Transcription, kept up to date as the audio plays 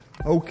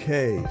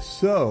Okay,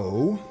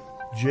 so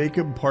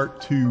Jacob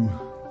part 2,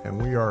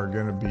 and we are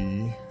going to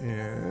be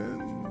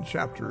in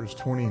chapters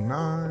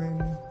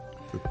 29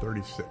 to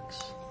 36.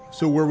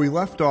 So where we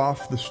left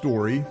off the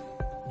story,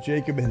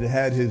 Jacob had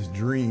had his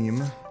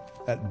dream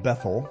at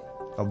Bethel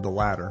of the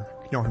ladder.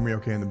 Can y'all hear me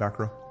okay in the back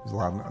row? Is it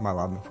loud enough? Am I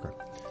loud enough? Okay.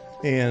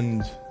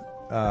 And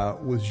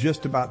was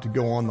just about to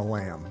go on the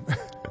lam.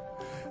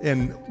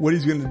 And what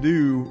he's going to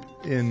do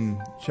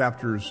in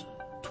chapters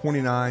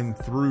 29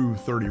 through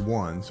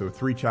 31, so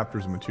 3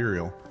 chapters of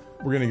material,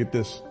 we're going to get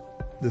this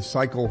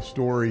cycle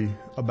story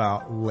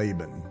about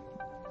Laban.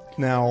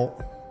 Now,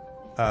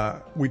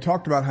 we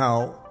talked about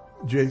how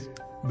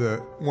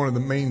one of the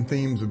main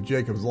themes of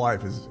Jacob's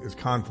life is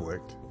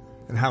conflict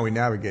and how he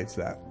navigates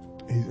that.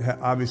 He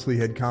obviously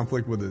had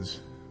conflict with his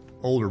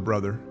older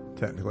brother,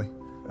 technically.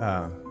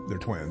 They're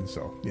twins,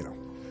 so,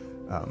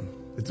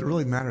 does it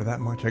really matter that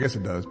much? I guess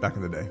it does back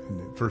in the day.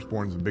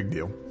 Firstborn is a big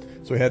deal.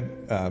 So he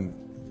had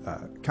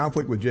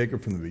conflict with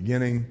Jacob from the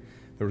beginning.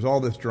 There was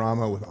all this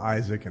drama with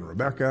Isaac and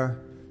Rebekah.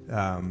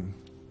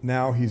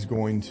 Now he's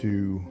going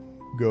to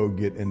go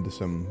get into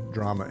some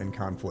drama and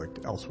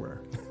conflict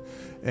elsewhere.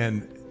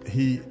 And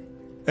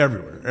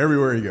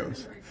everywhere he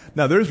goes.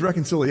 Now there's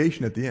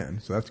reconciliation at the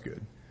end, so that's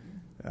good.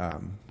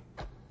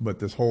 But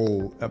this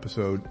whole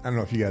episode, I don't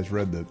know if you guys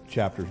read the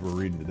chapters we're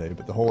reading today,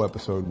 but the whole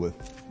episode with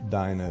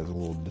Dinah is a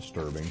little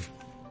disturbing.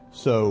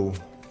 So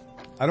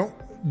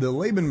the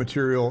Laban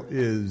material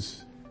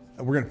is,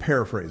 we're going to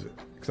paraphrase it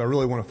because I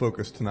really want to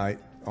focus tonight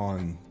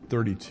on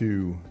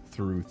 32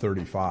 through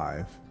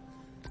 35.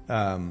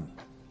 The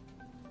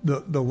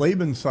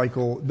Laban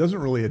cycle doesn't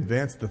really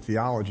advance the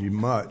theology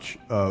much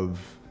of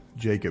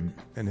Jacob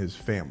and his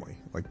family.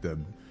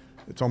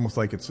 It's almost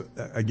like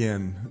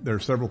there are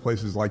several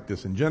places like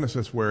this in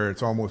Genesis where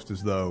it's almost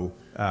as though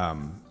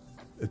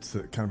it's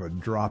kind of a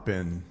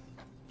drop-in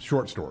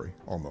short story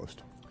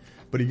almost.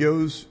 But he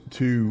goes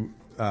to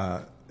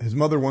his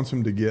mother wants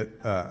him to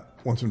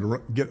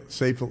get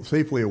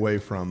safely away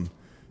from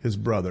his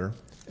brother,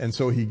 and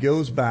so he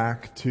goes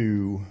back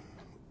to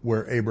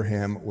where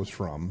Abraham was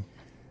from,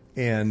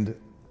 and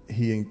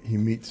he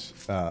meets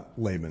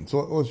Laban.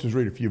 So let's just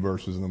read a few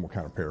verses and then we'll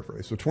kind of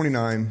paraphrase. So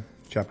 29,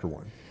 chapter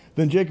 1.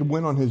 Then Jacob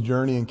went on his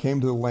journey and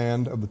came to the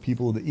land of the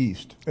people of the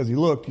east. As he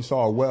looked, he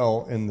saw a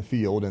well in the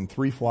field and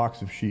 3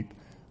 flocks of sheep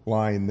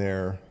lying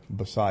there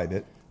beside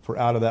it. For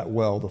out of that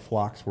well the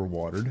flocks were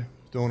watered. The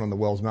stone on the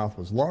well's mouth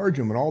was large,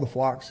 and when all the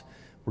flocks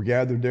were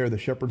gathered there, the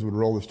shepherds would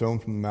roll the stone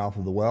from the mouth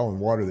of the well and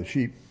water the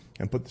sheep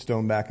and put the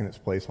stone back in its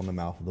place on the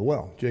mouth of the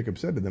well. Jacob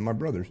said to them, "My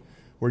brothers,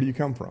 where do you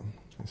come from?"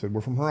 They said,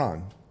 "We're from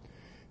Haran."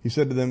 He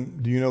said to them,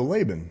 "Do you know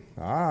Laban?"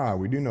 "Ah,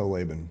 we do know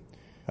Laban.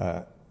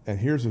 And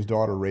here's his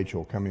daughter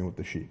Rachel coming with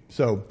the sheep."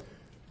 So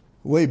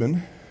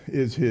Laban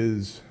is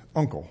his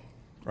uncle,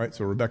 right?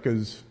 So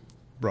Rebekah's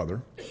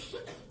brother.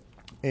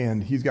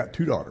 And he's got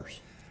 2 daughters.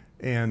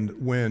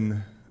 And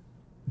when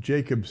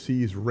Jacob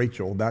sees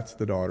Rachel, that's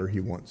the daughter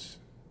he wants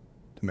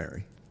to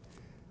marry.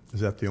 Is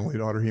that the only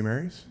daughter he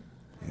marries?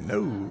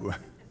 No.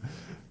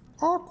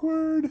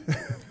 Awkward.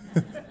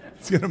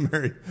 He's going to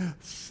marry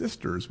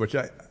sisters, which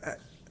I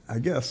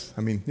guess,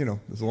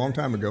 it's a long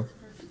time ago.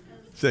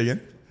 Say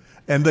again?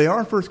 And they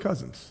are first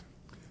cousins.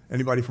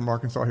 Anybody from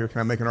Arkansas here?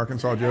 Can I make an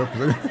Arkansas joke?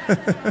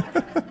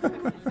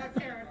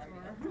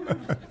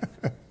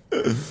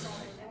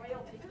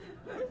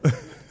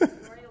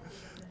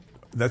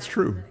 That's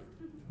true.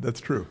 That's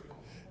true.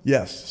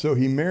 Yes. So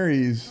he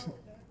marries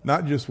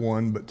not just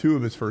one, but 2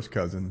 of his first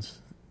cousins,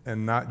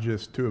 and not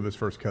just 2 of his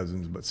first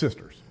cousins, but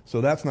sisters. So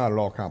that's not at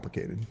all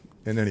complicated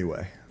in any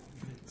way.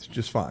 It's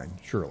just fine,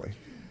 surely.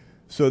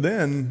 So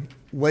then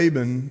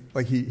Laban,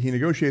 he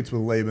negotiates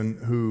with Laban,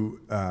 who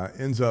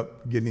ends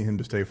up getting him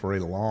to stay for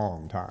a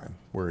long time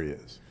where he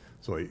is.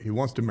 So he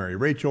wants to marry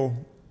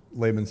Rachel.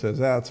 Laban says,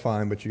 "That's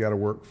fine, but you got to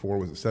work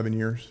for, 7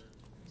 years?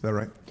 Is that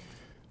right?"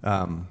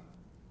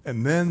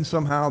 And then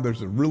somehow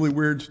there's a really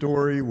weird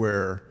story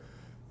where,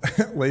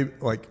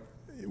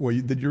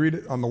 did you read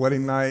it on the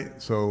wedding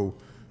night? So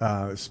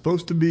it's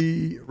supposed to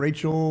be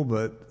Rachel,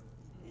 but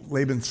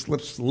Laban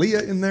slips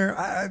Leah in there.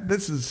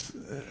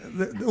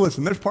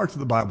 Listen, there's parts of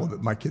the Bible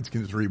that my kids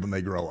can just read when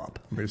they grow up.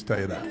 Let me just tell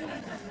you that.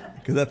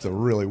 Because that's a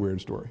really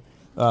weird story.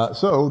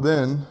 So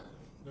then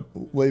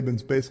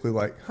Laban's basically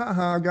like,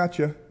 "Ha, I got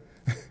you."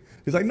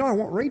 He's like, "No, I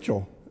want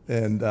Rachel."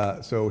 And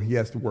so he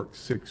has to work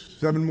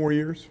 7 more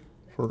years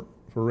for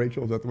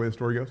Rachel. Is that the way the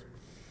story goes?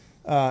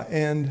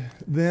 And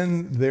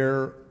then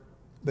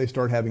they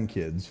start having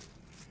kids.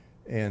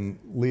 And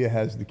Leah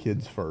has the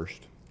kids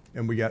first.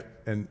 And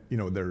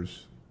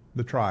there's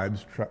the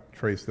tribes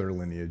trace their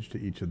lineage to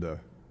each of the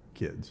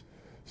kids.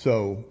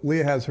 So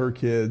Leah has her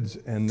kids,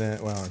 and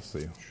then, let's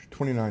see,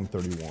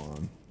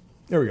 29:31.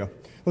 There we go.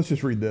 Let's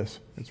just read this.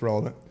 It's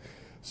relevant.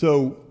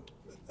 So,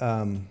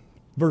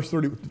 verse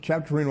 30,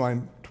 chapter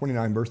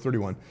 29, verse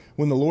 31.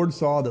 When the Lord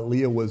saw that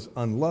Leah was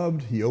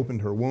unloved, he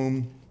opened her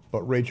womb,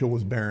 but Rachel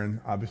was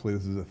barren. Obviously,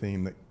 this is a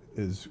theme that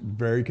is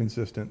very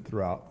consistent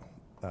throughout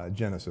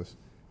Genesis,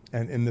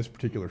 and in this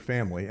particular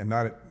family, and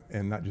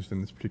not just in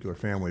this particular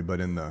family,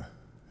 but in the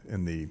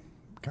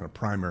kind of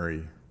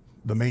primary,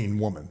 the main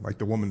woman, like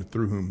the woman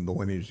through whom the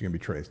lineage is going to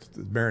be traced.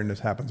 Barrenness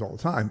happens all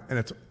the time,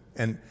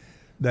 and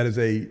that is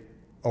a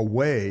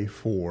way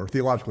for,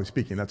 theologically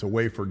speaking, that's a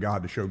way for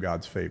God to show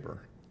God's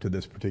favor to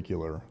this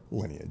particular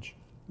lineage.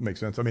 Makes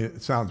sense? I mean,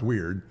 it sounds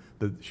weird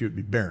that she would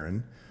be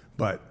barren,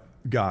 but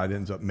God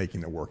ends up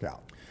making it work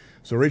out.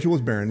 So Rachel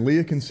was barren.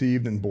 Leah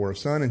conceived and bore a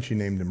son, and she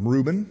named him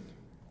Reuben.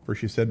 For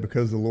she said,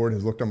 because the Lord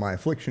has looked on my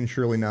affliction,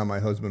 surely now my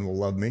husband will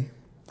love me.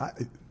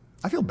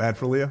 I feel bad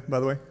for Leah, by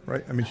the way,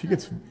 right? I mean, she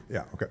gets,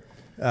 yeah, okay.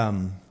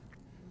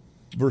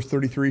 Verse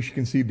 33, she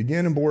conceived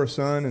again and bore a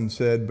son and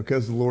said,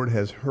 because the Lord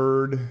has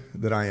heard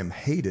that I am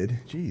hated,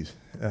 he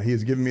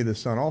has given me this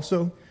son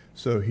also,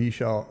 so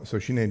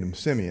she named him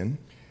Simeon.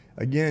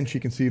 Again, she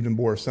conceived and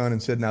bore a son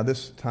and said, now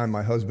this time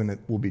my husband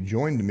will be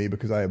joined to me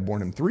because I have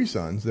borne him 3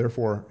 sons.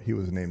 Therefore, he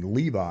was named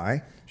Levi.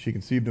 She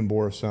conceived and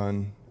bore a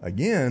son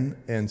again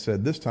and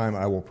said, this time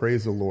I will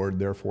praise the Lord.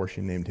 Therefore,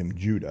 she named him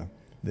Judah.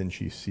 Then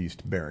she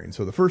ceased bearing.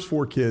 So the first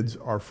 4 kids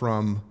are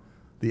from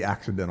the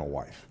accidental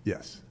wife.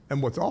 Yes.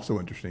 And what's also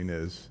interesting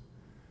is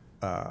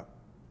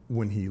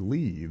when he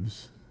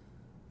leaves,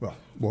 well,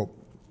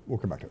 we'll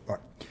come back to it. All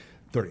right.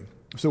 30.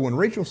 So when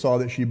Rachel saw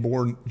that she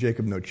bore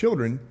Jacob no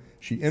children,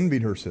 she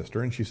envied her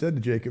sister, and she said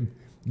to Jacob,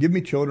 give me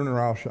children or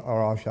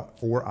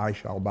I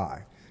shall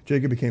die.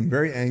 Jacob became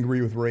very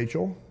angry with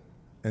Rachel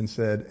and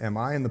said, am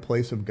I in the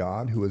place of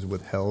God who has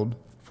withheld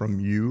from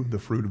you the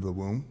fruit of the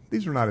womb?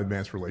 These are not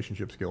advanced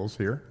relationship skills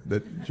here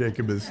that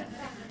Jacob is.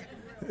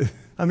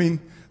 I mean,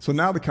 so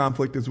now the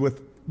conflict is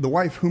with the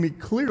wife whom he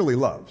clearly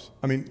loves.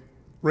 I mean,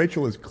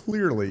 Rachel is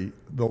clearly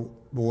the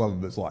love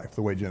of his life,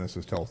 the way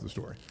Genesis tells the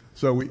story.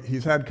 So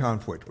he's had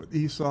conflict with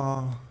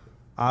Esau.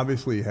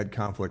 Obviously, he had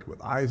conflict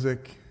with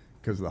Isaac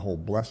because of the whole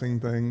blessing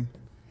thing.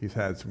 He's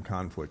had some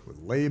conflict with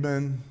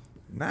Laban.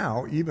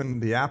 Now, even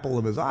the apple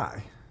of his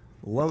eye,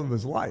 the love of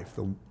his life,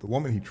 the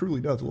woman he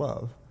truly does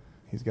love,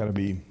 he's got to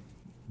be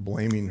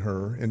blaming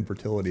her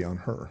infertility on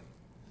her.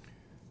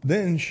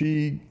 Then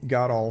she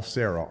got all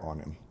Sarah on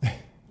him.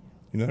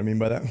 You know what I mean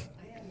by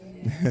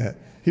that?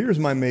 Here's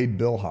my maid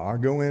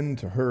Bilhah. Go in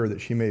to her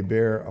that she may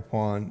bear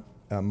upon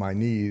my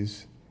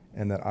knees,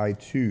 and that I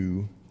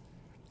too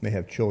may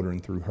have children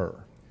through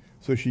her.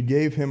 So she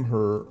gave him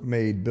her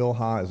maid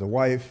Bilhah as a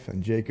wife,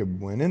 and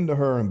Jacob went into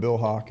her, and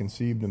Bilhah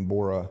conceived and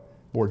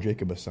bore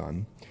Jacob a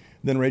son.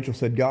 Then Rachel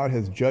said, God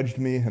has judged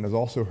me and has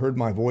also heard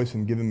my voice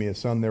and given me a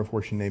son.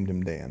 Therefore she named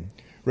him Dan.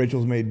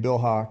 Rachel's maid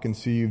Bilhah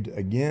conceived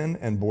again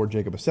and bore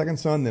Jacob a second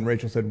son. Then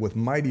Rachel said, with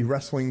mighty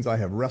wrestlings I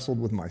have wrestled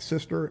with my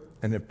sister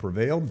and have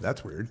prevailed.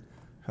 That's weird.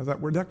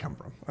 Where'd that come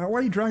from? Why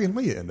are you dragging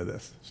Leah into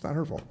this? It's not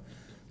her fault.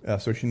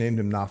 So she named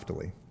him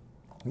Naphtali.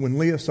 When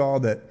Leah saw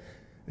that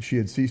she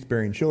had ceased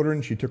bearing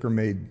children, she took her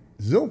maid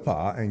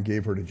Zilpah and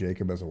gave her to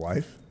Jacob as a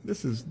wife.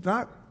 This is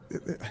not...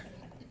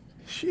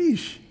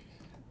 Sheesh.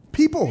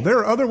 People, there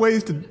are other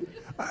ways to...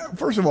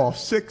 first of all,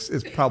 6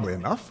 is probably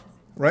enough,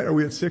 right? Are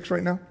we at 6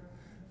 right now?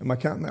 Am I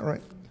counting that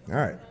right? All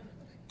right.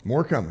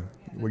 More coming.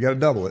 We got to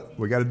double it.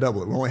 We're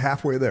only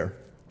halfway there.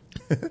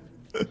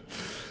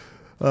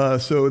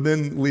 So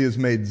then Leah's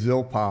maid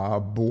Zilpah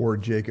bore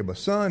Jacob a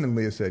son, and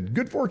Leah said,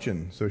 good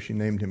fortune. So she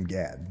named him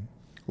Gad.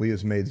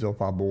 Leah's maid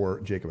Zilpah bore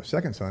Jacob a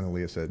second son, and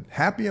Leah said,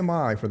 happy am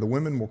I, for the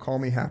women will call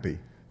me happy.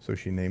 So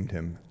she named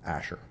him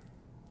Asher.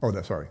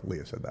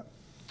 Leah said that.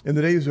 In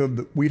the days of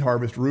the wheat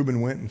harvest, Reuben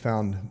went and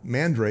found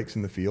mandrakes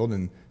in the field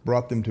and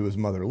brought them to his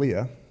mother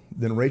Leah.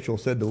 Then Rachel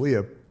said to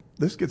Leah,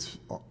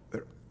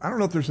 I don't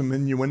know if there's some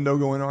innuendo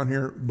going on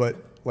here, but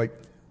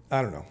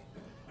I don't know.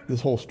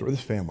 This whole story,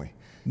 this family.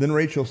 Then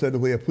Rachel said to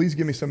Leah, please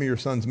give me some of your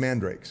son's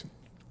mandrakes.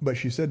 But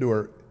she said to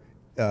her,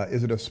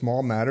 is it a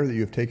small matter that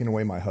you have taken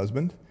away my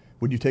husband?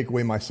 Would you take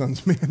away my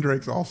son's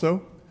mandrakes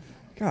also?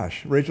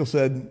 Gosh, Rachel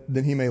said,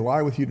 then he may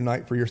lie with you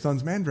tonight for your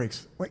son's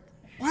mandrakes. Wait,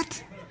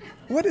 what?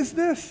 What is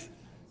this?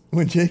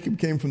 When Jacob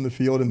came from the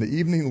field in the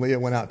evening, Leah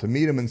went out to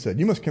meet him and said,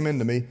 you must come in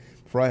to me,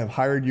 for I have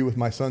hired you with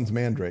my son's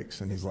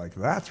mandrakes. And he's like,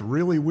 that's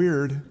really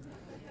weird.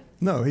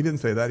 No, he didn't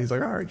say that. He's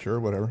like, all right, sure,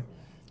 whatever.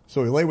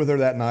 So he lay with her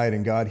that night,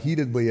 and God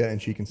heeded Leah,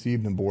 and she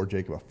conceived and bore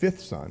Jacob a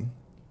fifth son,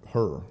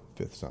 her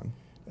fifth son.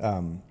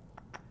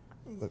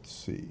 Let's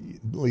see.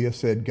 Leah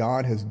said,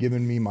 God has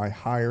given me my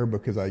hire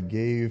because I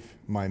gave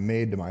my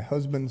maid to my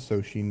husband,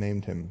 so she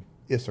named him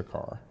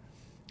Issachar.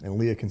 And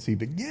Leah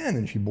conceived again,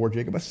 and she bore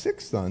Jacob a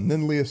sixth son.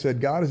 Then Leah said,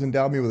 God has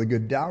endowed me with a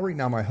good dowry.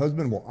 Now my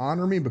husband will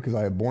honor me because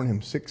I have borne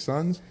him 6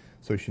 sons.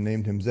 So she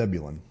named him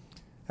Zebulun.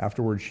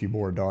 Afterwards she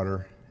bore a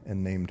daughter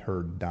and named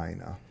her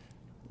Dinah.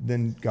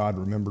 Then God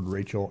remembered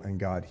Rachel, and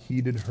God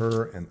heeded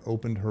her and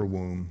opened her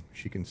womb.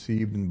 She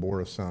conceived and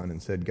bore a son,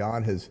 and said,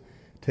 God has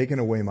taken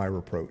away my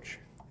reproach.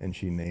 And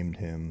she named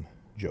him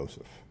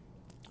Joseph.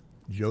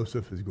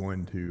 Joseph is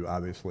going to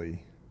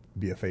obviously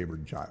be a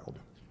favored child.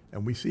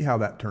 And we see how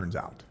that turns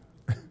out.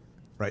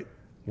 Right?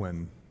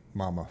 When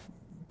mama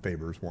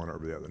favors one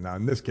over the other. Now,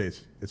 in this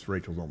case, it's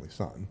Rachel's only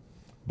son,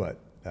 but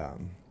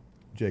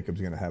Jacob's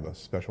going to have a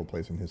special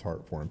place in his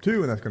heart for him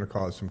too, and that's going to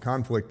cause some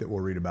conflict that we'll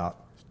read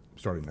about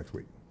starting next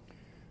week.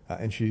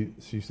 And she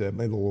said,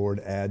 may the Lord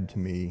add to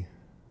me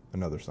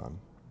another son.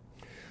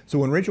 So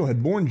when Rachel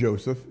had borne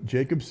Joseph,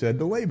 Jacob said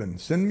to Laban,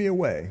 "Send me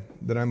away,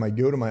 that I might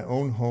go to my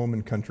own home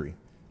and country.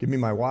 Give me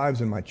my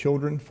wives and my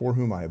children, for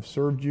whom I have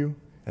served you,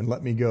 and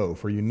let me go,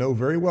 for you know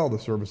very well the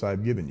service I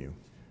have given you."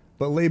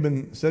 But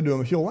Laban said to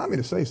him, "If you'll allow me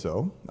to say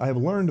so, I have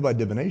learned by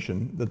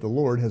divination that the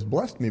Lord has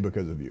blessed me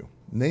because of you.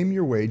 Name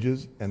your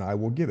wages, and I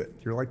will give it."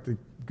 You're like the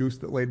goose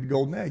that laid the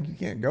golden egg. You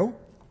can't go.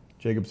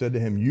 Jacob said to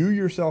him, "You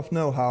yourself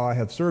know how I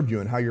have served you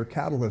and how your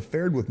cattle have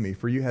fared with me,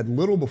 for you had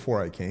little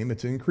before I came.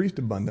 It's increased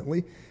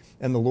abundantly,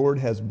 and the Lord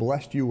has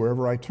blessed you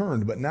wherever I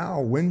turned. But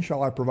now, when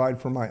shall I provide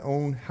for my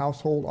own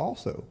household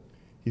also?"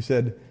 He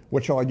said,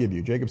 "What shall I give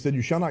you?" Jacob said,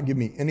 "You shall not give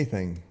me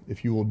anything.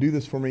 If you will do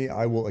this for me,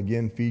 I will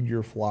again feed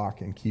your flock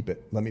and keep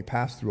it. Let me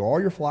pass through all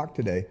your flock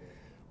today,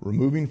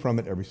 removing from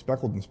it every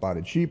speckled and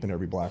spotted sheep and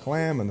every black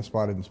lamb and the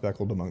spotted and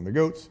speckled among the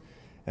goats,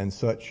 and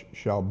such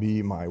shall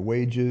be my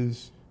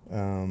wages." So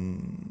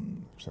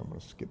I'm going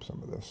to skip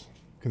some of this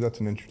because that's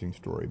an interesting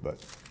story,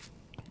 but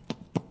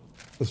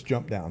let's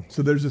jump down.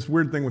 So there's this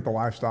weird thing with the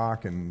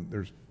livestock, and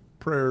there's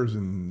prayers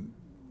and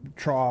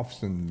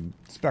troughs and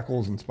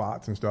speckles and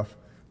spots and stuff.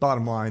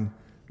 Bottom line,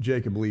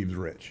 Jacob leaves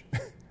rich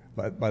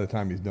by the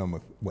time he's done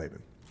with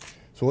Laban.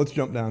 So let's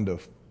jump down to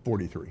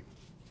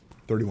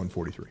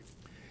 31:43.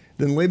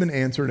 Then Laban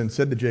answered and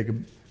said to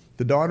Jacob,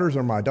 "The daughters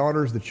are my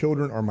daughters, the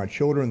children are my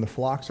children, the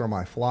flocks are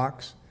my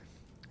flocks,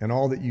 and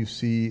all that you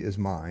see is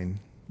mine.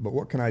 But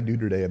what can I do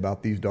today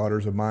about these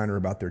daughters of mine or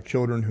about their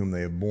children whom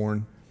they have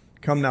borne?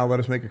 Come now,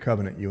 let us make a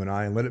covenant, you and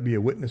I, and let it be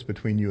a witness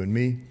between you and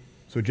me."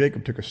 So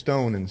Jacob took a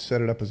stone and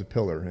set it up as a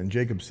pillar. And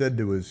Jacob said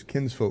to his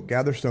kinsfolk,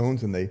 "Gather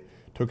stones," and they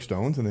took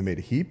stones, and they made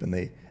a heap, and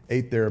they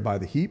ate there by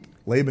the heap.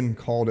 Laban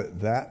called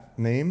it that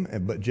name,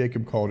 but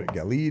Jacob called it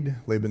Galeed.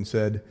 Laban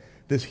said,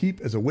 "This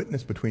heap is a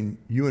witness between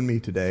you and me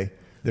today."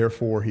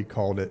 Therefore he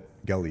called it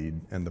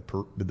Galeed, and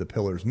the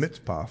pillars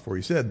Mitzpah. For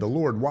he said, "The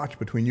Lord watch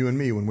between you and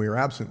me when we are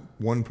absent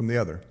one from the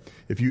other.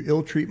 If you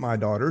ill-treat my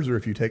daughters, or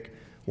if you take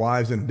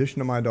wives in addition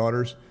to my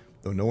daughters,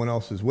 though no one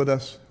else is with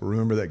us,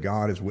 remember that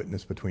God is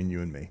witness between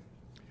you and me."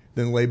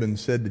 Then Laban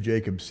said to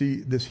Jacob, "See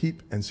this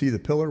heap and see the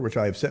pillar which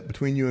I have set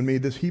between you and me.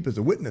 This heap is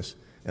a witness,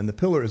 and the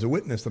pillar is a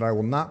witness that I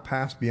will not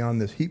pass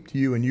beyond this heap to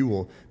you, and you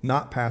will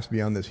not pass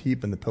beyond this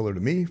heap and the pillar to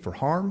me for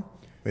harm.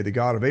 May the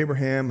God of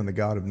Abraham and the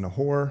God of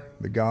Nahor,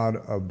 the God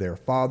of their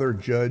father,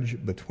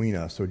 judge between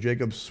us." So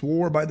Jacob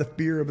swore by the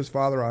fear of his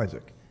father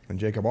Isaac. And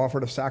Jacob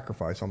offered a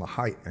sacrifice on the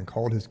height and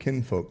called his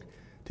kinfolk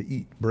to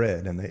eat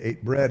bread. And they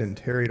ate bread and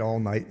tarried all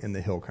night in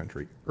the hill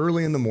country.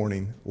 Early in the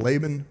morning,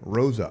 Laban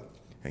rose up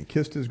and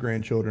kissed his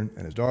grandchildren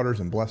and his daughters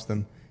and blessed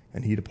them,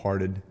 and he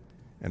departed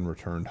and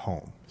returned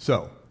home.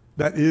 So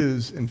that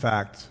is, in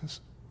fact,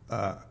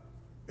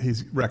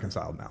 he's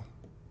reconciled now.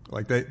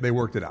 Like they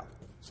worked it out.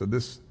 So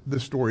this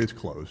story is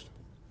closed.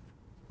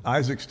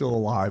 Isaac's still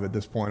alive at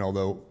this point,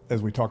 although,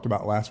 as we talked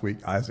about last week,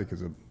 Isaac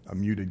is a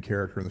muted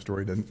character in the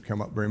story. Doesn't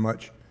come up very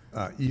much.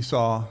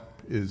 Esau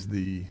is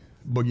the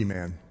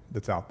boogeyman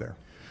that's out there.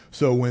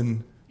 So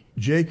when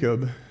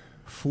Jacob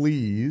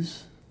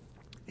flees,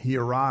 he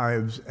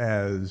arrives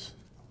as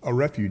a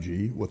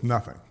refugee with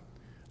nothing.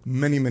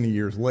 Many, many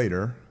years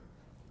later,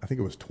 I think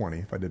it was 20,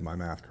 if I did my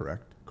math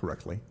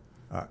correctly,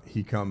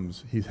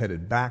 he's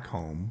headed back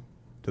home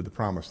to the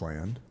promised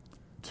land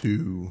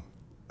to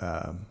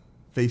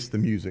face the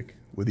music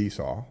with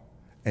Esau,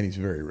 and he's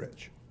very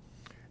rich.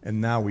 And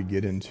now we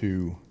get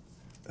into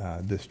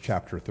this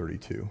chapter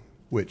 32,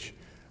 which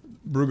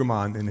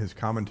Brueggemann in his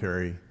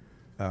commentary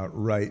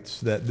writes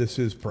that this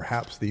is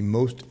perhaps the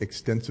most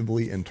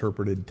extensively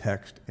interpreted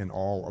text in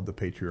all of the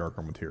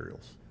patriarchal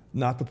materials.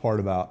 Not the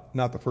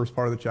first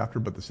part of the chapter,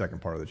 but the second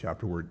part of the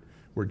chapter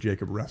where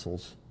Jacob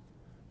wrestles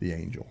the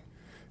angel.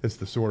 It's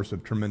the source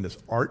of tremendous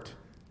art.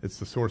 It's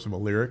the source of a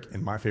lyric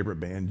in my favorite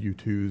band,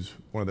 U2's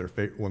one of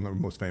their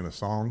most famous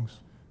songs.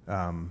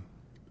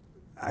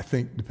 I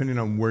think depending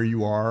on where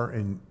you are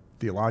and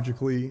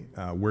theologically,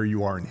 where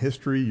you are in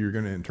history, you're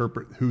going to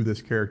interpret who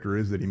this character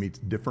is that he meets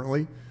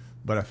differently.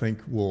 But I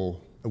think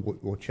we'll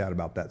chat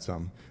about that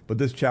some. But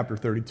this chapter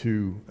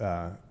 32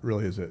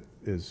 really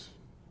is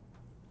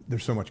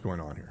there's so much going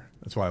on here.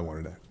 That's why I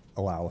wanted to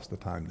allow us the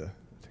time to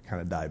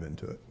kind of dive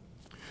into it.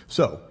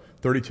 So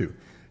 32,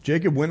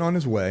 Jacob went on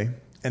his way,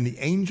 and the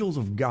angels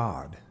of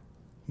God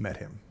met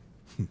him.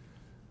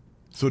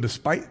 So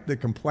despite the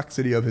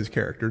complexity of his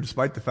character,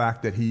 despite the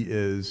fact that he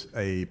is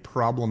a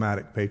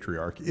problematic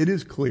patriarch, it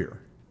is clear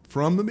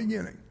from the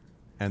beginning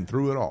and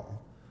through it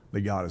all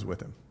that God is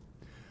with him.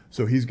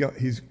 So he's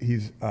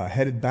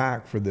headed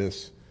back for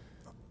this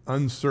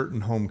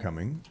uncertain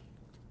homecoming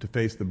to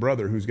face the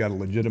brother who's got a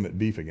legitimate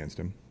beef against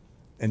him.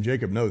 And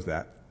Jacob knows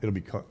that. It'll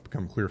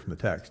become clear from the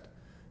text.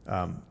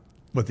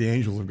 But the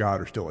angels of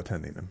God are still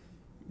attending him,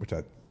 which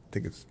I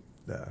think is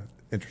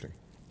interesting.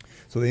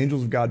 So the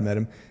angels of God met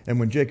him, and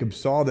when Jacob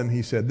saw them,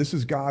 he said, "This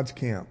is God's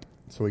camp."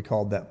 So he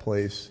called that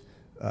place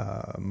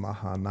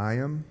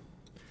Mahanaim.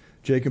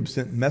 Jacob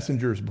sent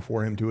messengers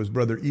before him to his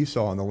brother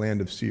Esau in the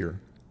land of Seir,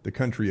 the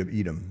country of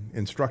Edom,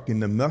 instructing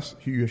them, "Thus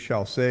you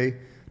shall say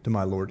to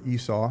my lord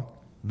Esau,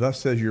 thus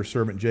says your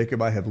servant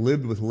Jacob, I have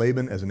lived with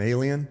Laban as an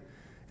alien,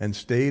 and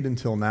stayed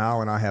until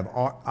now, and I have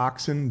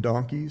oxen,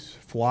 donkeys,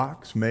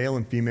 flocks, male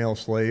and female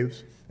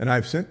slaves, and I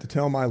have sent to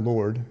tell my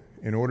Lord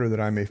in order that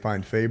I may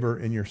find favor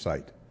in your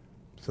sight.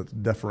 So it's a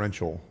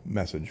deferential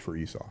message for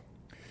Esau.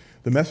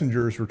 The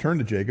messengers returned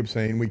to Jacob,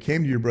 saying, we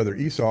came to your brother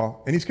Esau,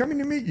 and he's coming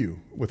to meet you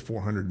with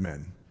 400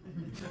 men.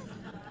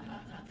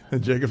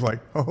 And Jacob's like,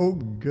 oh,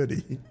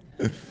 goody.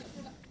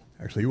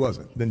 Actually, he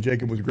wasn't. Then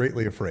Jacob was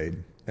greatly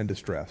afraid and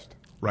distressed.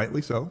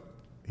 Rightly so.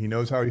 He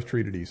knows how he's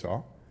treated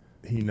Esau.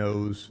 He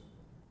knows,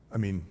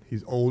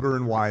 he's older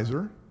and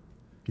wiser.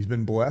 He's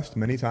been blessed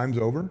many times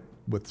over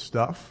with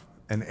stuff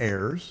and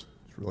heirs.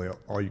 It's really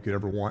all you could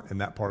ever want in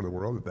that part of the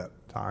world at that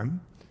time.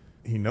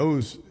 He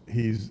knows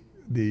he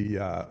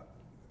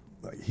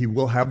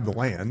will have the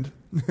land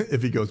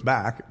if he goes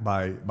back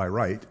by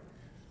right,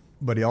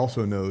 but he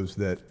also knows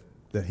that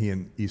he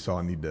and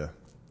Esau need to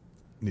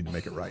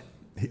make it right.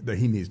 That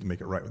he needs to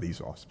make it right with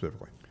Esau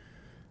specifically.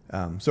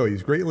 So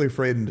he's greatly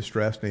afraid and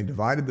distressed, and he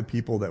divided the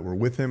people that were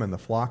with him and the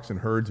flocks and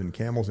herds and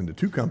camels into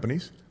 2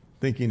 companies,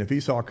 thinking if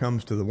Esau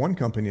comes to the one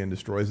company and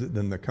destroys it,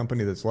 then the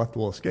company that's left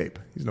will escape.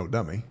 He's no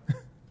dummy.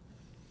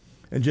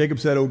 And Jacob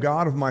said, O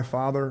God of my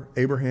father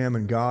Abraham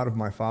and God of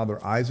my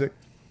father Isaac,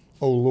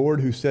 O Lord,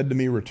 who said to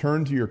me,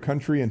 return to your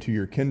country and to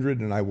your kindred,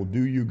 and I will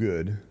do you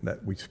good.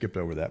 That we skipped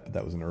over that, but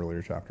that was an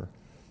earlier chapter.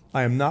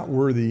 I am not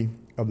worthy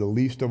of the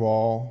least of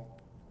all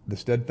the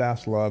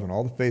steadfast love and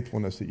all the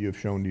faithfulness that you have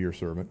shown to your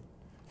servant.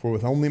 For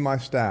with only my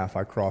staff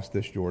I crossed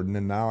this Jordan,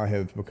 and now I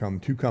have become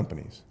 2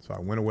 companies. So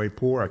I went away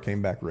poor, I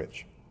came back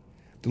rich.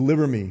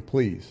 Deliver me,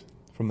 please,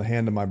 from the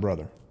hand of my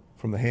brother,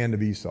 from the hand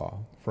of Esau,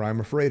 for I am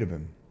afraid of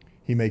him.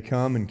 He may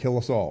come and kill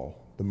us all,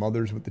 the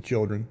mothers with the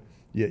children.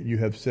 Yet you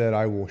have said,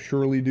 I will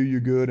surely do you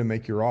good and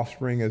make your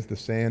offspring as the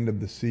sand of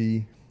the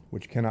sea,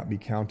 which cannot be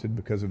counted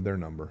because of their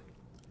number.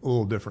 A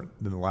little different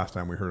than the last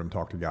time we heard him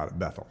talk to God at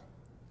Bethel.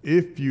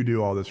 If you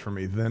do all this for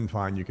me, then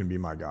fine, you can be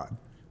my God.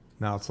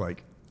 Now it's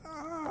like,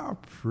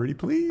 pretty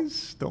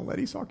please, don't let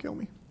Esau kill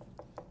me.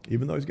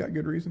 Even though he's got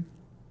good reason.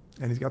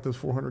 And he's got those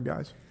 400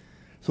 guys.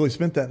 So he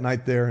spent that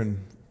night there,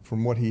 and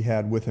from what he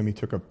had with him, he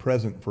took a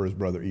present for his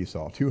brother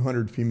Esau.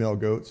 200 female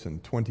goats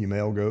and 20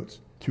 male goats,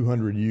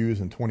 200 ewes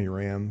and 20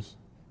 rams,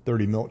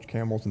 30 milch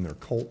camels and their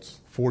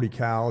colts, 40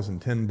 cows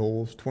and 10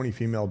 bulls, 20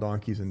 female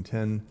donkeys and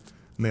 10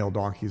 male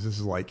donkeys. This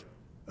is like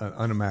an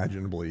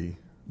unimaginably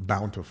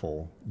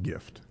bountiful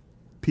gift,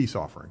 peace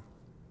offering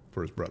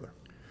for his brother.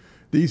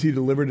 These he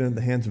delivered into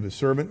the hands of his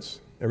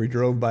servants. Every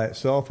drove by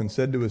itself, and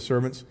said to his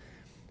servants,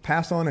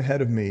 pass on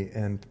ahead of me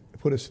and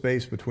put a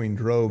space between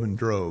drove and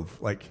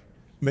drove, like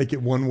make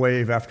it one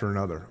wave after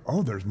another.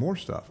 Oh, there's more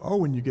stuff.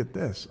 Oh, and you get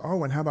this.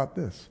 Oh, and how about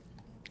this?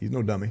 He's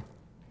no dummy.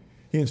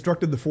 He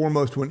instructed the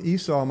foremost, when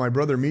Esau, my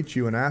brother, meets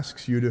you and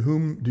asks you, to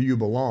whom do you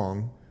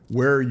belong?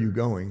 Where are you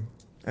going?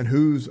 And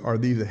whose are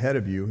these ahead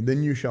of you?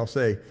 Then you shall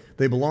say,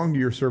 they belong to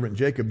your servant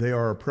Jacob. They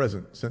are a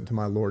present sent to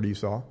my lord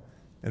Esau.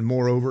 And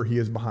moreover, he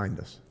is behind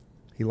us.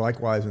 He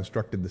likewise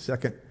instructed the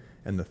second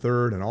and the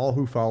third and all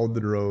who followed the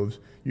droves.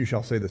 You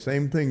shall say the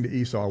same thing to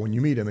Esau when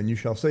you meet him. And you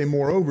shall say,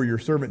 moreover, your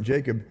servant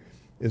Jacob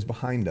is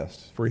behind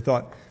us. For he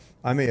thought,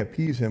 I may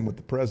appease him with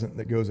the present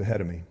that goes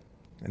ahead of me.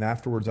 And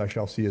afterwards I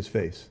shall see his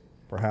face.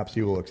 Perhaps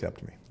he will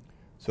accept me.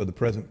 So the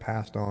present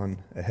passed on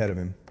ahead of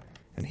him,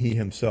 and he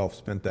himself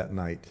spent that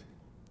night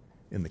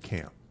in the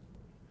camp.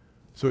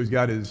 So he's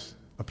got his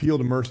appeal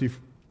to mercy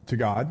to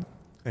God,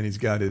 and he's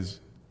got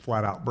his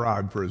flat-out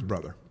bribe for his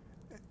brother.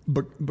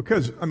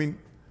 Because,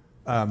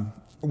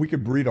 we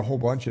could read a whole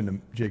bunch into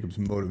Jacob's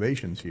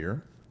motivations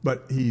here,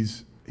 but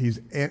he's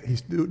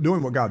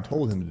doing what God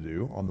told him to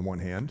do, on the one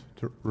hand,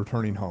 to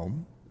returning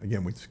home.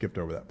 Again, we skipped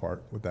over that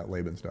part with that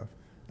Laban stuff.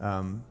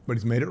 But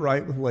he's made it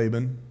right with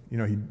Laban.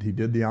 He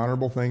did the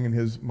honorable thing in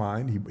his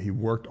mind. He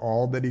worked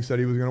all that he said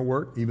he was going to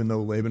work, even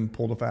though Laban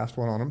pulled a fast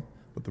one on him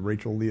with the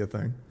Rachel-Leah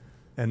thing.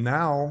 And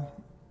now,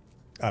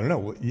 I don't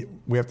know,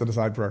 we have to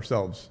decide for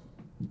ourselves,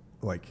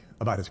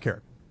 about his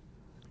character.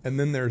 And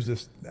then there's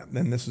this,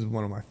 and this is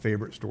one of my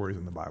favorite stories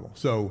in the Bible.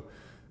 So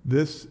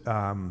this,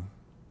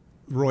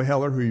 Roy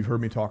Heller, who you've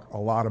heard me talk a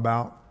lot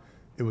about,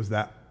 it was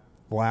that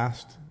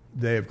last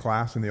day of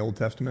class in the Old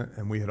Testament,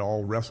 and we had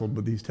all wrestled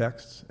with these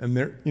texts. And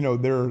there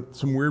are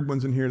some weird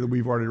ones in here that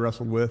we've already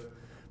wrestled with.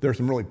 There are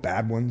some really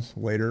bad ones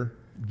later.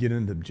 Get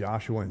into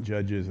Joshua and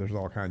Judges. There's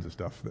all kinds of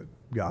stuff that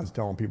God's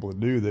telling people to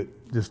do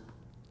that just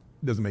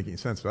doesn't make any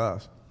sense to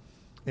us.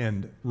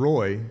 And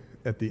Roy,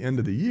 at the end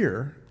of the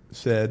year,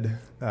 said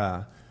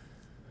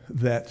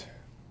that,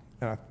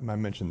 and I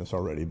mentioned this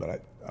already,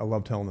 but I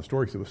love telling the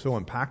story because it was so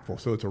impactful.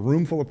 So it's a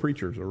room full of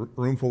preachers, a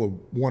room full of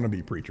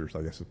wannabe preachers,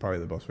 I guess is probably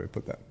the best way to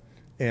put that.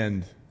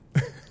 And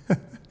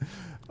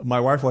my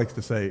wife likes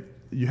to say,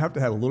 you have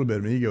to have a little bit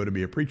of an ego to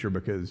be a preacher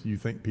because you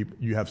think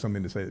you have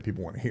something to say that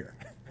people want to hear.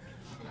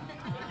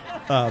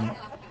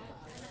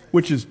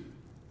 Which is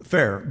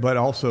fair, but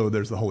also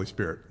there's the Holy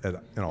Spirit and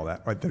all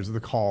that, right? There's the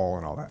call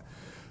and all that.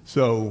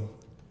 So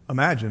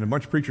imagine a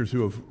bunch of preachers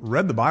who have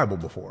read the Bible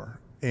before,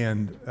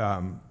 and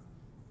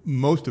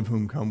most of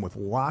whom come with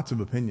lots of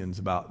opinions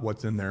about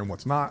what's in there and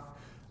what's not,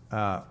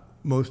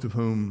 most of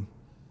whom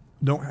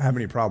don't have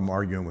any problem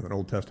arguing with an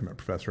Old Testament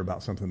professor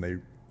about something they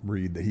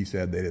read that he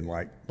said they didn't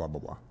like, blah, blah,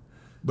 blah.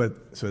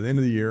 But so at the end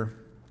of the year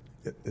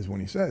is when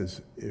he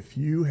says, if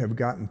you have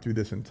gotten through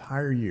this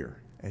entire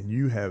year and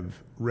you have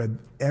read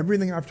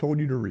everything I've told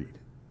you to read,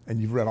 and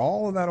you've read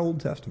all of that Old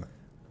Testament,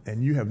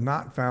 and you have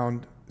not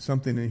found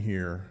something in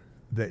here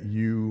that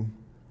you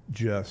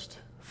just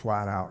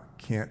flat out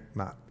can't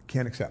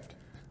accept,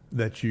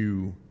 that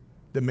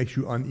makes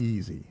you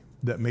uneasy,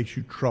 that makes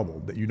you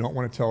troubled, that you don't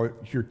want to tell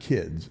your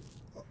kids,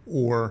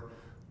 or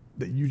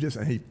that you just,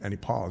 and he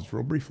paused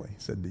real briefly, he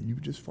said that you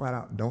just flat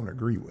out don't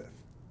agree with,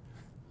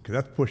 because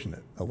that's pushing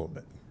it a little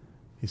bit.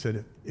 He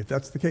said, if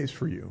that's the case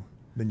for you,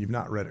 then you've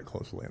not read it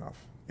closely enough,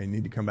 and you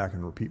need to come back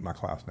and repeat my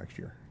class next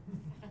year,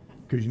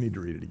 because you need to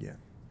read it again.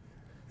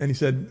 And he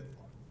said,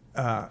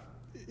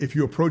 if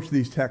you approach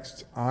these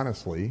texts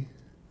honestly,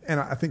 and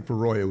I think for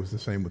Roy it was the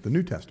same with the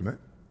New Testament,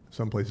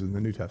 some places in the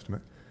New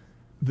Testament,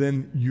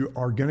 then you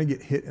are going to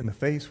get hit in the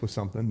face with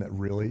something that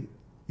really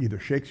either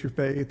shakes your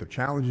faith or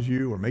challenges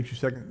you or makes you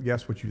second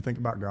guess what you think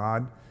about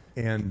God.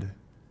 And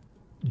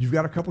you've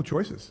got a couple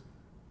choices.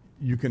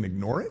 You can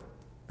ignore it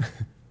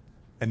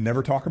and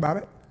never talk about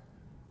it,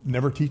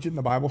 never teach it in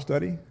the Bible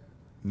study,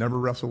 never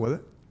wrestle with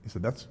it. He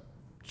said, that's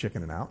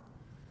chickening out.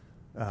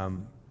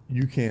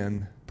 You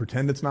can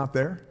pretend it's not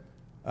there,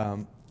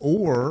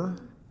 or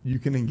you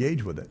can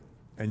engage with it,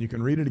 and you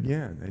can read it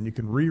again, and you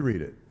can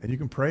reread it, and you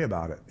can pray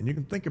about it, and you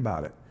can think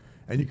about it,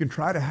 and you can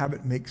try to have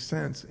it make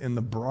sense in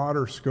the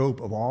broader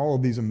scope of all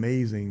of these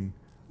amazing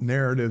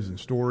narratives and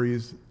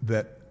stories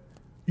that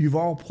you've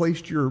all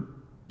placed your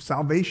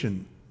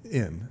salvation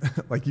in.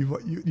 Like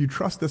you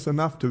trust this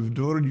enough to have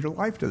devoted your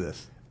life to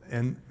this.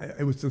 And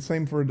it was the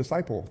same for a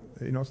disciple.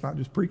 It's not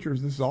just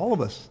preachers, this is all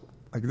of us.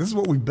 Like, this is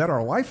what we bet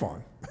our life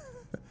on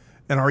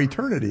and our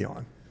eternity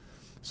on.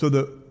 So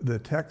the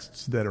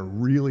texts that are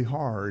really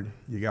hard,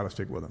 you got to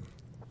stick with them.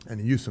 And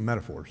he used some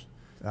metaphors.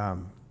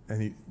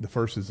 The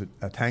first is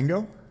a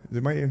tango. Has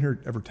anybody in here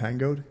ever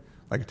tangoed?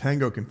 Like, a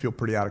tango can feel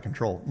pretty out of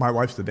control. My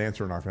wife's the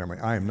dancer in our family.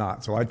 I am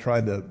not. So I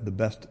tried the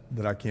best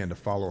that I can to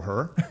follow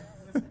her.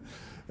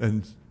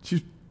 And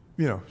she's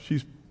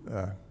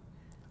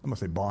I'm going to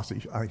say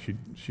bossy. I think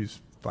she's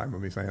fine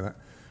with me saying that.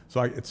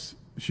 So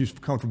she's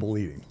comfortable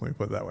leading. Let me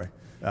put it that way.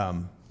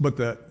 But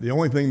the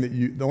only thing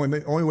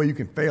the only way you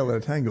can fail at a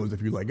tango is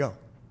if you let go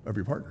of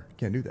your partner. You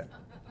can't do that,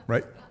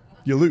 right?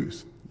 You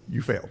lose.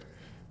 You failed.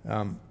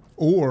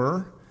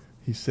 Or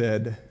he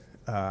said,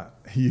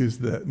 he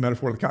used the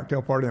metaphor of the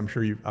cocktail party. I'm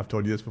sure I've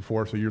told you this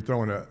before. So you're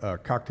throwing a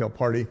cocktail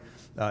party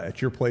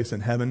at your place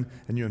in heaven,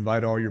 and you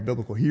invite all your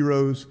biblical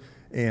heroes.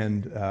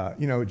 And,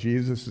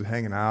 Jesus is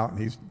hanging out, and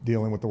he's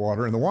dealing with the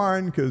water and the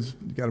wine because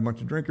you got a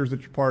bunch of drinkers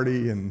at your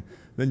party. And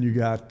then you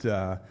got,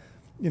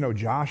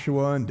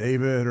 Joshua and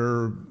David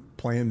are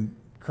playing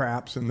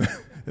craps in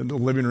the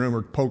living room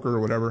or poker or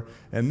whatever.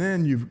 And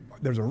then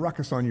there's a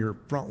ruckus on your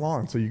front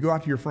lawn. So you go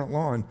out to your front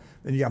lawn,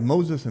 and you got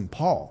Moses and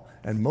Paul.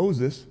 And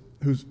Moses,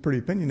 who's pretty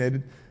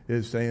opinionated,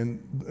 is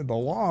saying the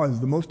law is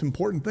the most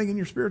important thing in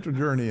your spiritual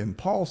journey. And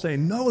Paul's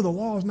saying, no, the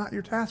law is not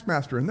your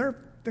taskmaster. And they're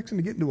fixing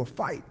to get into a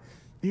fight.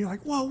 And you're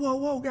like,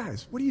 whoa,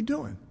 guys, what are you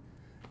doing?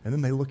 And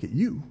then they look at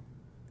you,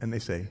 and they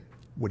say,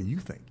 what do you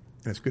think?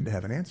 And it's good to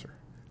have an answer.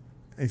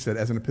 And he said,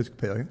 as an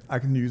Episcopalian, I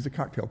can use the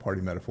cocktail party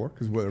metaphor,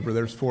 because wherever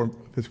there's 4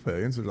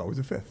 Episcopalians, there's always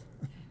a 5th.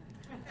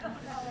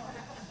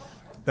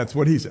 That's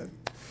what he said.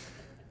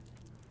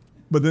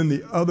 But then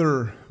the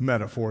other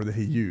metaphor that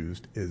he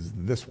used is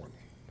this one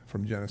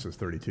from Genesis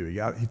 32.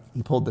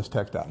 He pulled this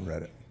text out and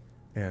read it.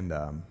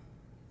 And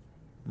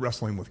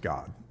wrestling with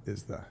God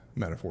is the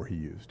metaphor he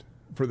used.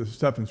 For the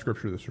stuff in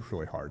Scripture, this is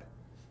really hard.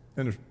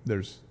 And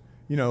there's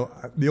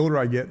the older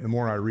I get, the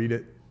more I read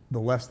it,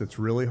 the less that's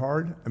really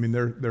hard. I mean,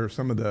 there are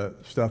some of the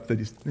stuff that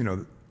he's,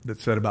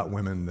 that's said about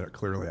women that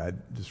clearly I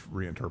just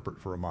reinterpret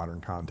for a modern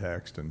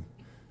context. And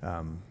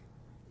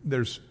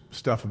there's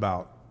stuff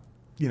about,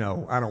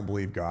 I don't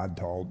believe God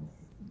told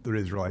the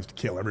Israelites to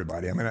kill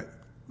everybody. I mean,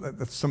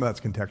 some of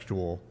that's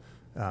contextual,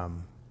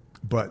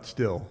 but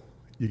still,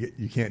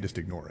 you can't just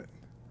ignore it,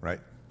 right?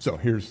 So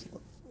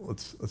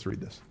let's read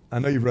this. I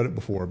know you've read it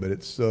before, but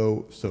it's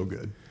so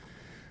good.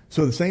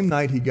 So the same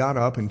night he got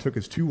up and took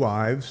his 2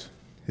 wives,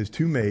 his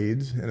 2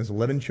 maids, and his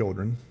 11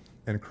 children,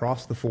 and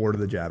crossed the ford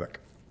of the Jabbok.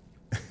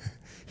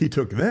 He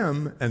took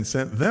them and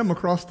sent them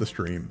across the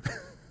stream,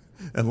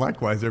 and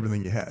likewise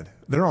everything he had.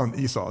 They're on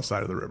Esau's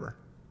side of the river,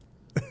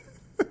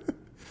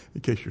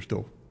 in case you're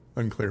still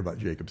unclear about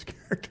Jacob's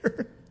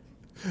character.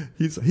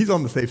 He's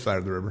on the safe side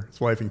of the river. His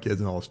wife and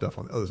kids and all his stuff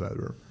on the other side of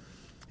the river.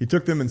 He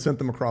took them and sent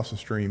them across the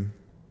stream,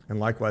 and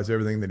likewise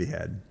everything that he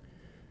had.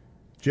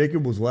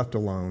 Jacob was left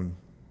alone,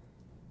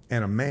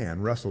 and a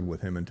man wrestled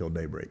with him until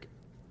daybreak.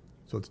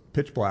 So it's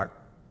pitch black,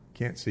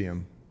 can't see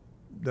him,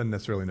 doesn't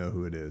necessarily know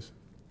who it is.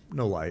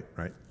 No light,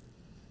 right?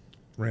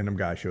 Random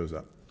guy shows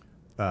up.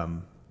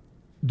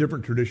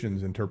 Different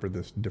traditions interpret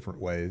this different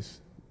ways,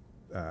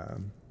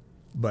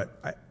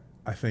 but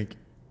I think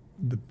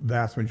the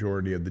vast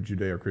majority of the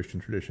Judeo-Christian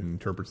tradition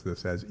interprets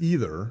this as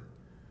either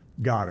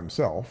God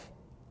himself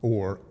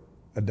or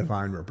a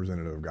divine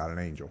representative of God, an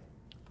angel.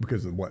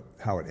 because of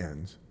how it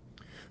ends.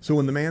 So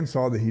when the man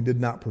saw that he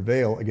did not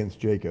prevail against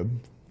Jacob,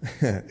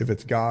 if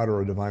it's God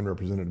or a divine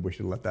representative, we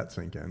should let that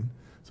sink in.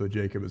 So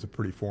Jacob is a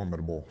pretty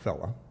formidable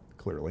fella,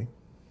 clearly.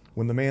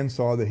 When the man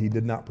saw that he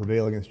did not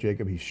prevail against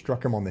Jacob, he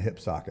struck him on the hip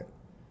socket,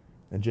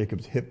 and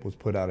Jacob's hip was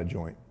put out of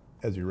joint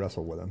as he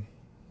wrestled with him.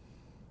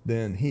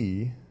 Then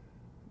he,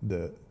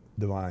 the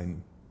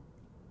divine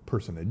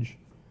personage,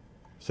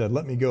 said,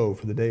 "Let me go,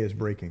 for the day is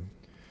breaking."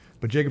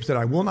 But Jacob said,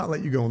 "I will not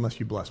let you go unless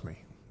you bless me."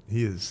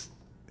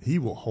 He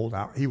will hold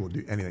out. He will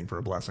do anything for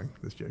a blessing,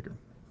 this Jacob,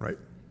 right?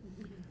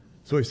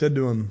 So he said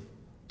to him,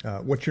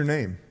 "What's your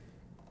name?"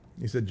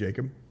 He said,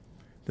 "Jacob."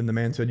 Then the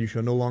man said, "You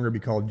shall no longer be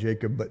called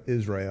Jacob, but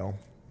Israel,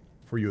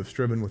 for you have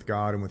striven with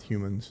God and with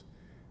humans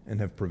and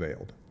have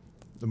prevailed."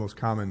 The most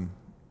common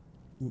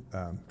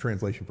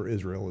translation for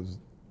Israel is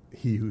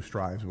he who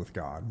strives with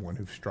God, one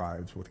who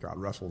strives with God,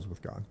 wrestles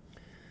with God.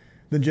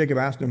 Then Jacob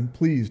asked him,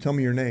 "Please tell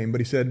me your name."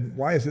 But he said,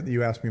 "Why is it that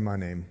you ask me my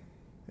name?"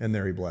 And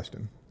there he blessed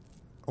him.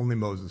 Only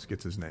Moses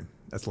gets his name.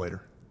 That's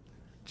later.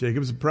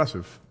 Jacob's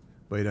impressive,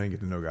 but he doesn't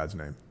get to know God's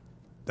name.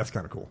 That's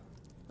kind of cool,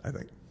 I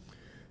think.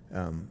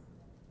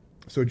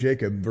 So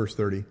Jacob, verse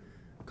 30,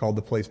 called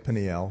the place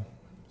Peniel,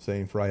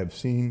 saying, "For I have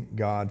seen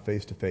God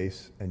face to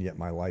face, and yet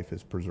my life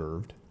is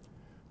preserved."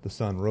 The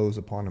sun rose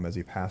upon him as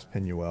he passed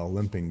Penuel,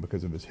 limping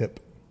because of his hip.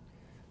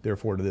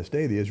 Therefore, to this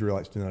day, the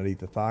Israelites do not eat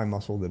the thigh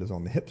muscle that is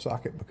on the hip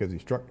socket, because he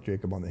struck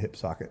Jacob on the hip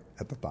socket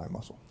at the thigh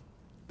muscle.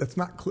 That's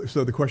not clear.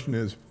 So the question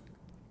is,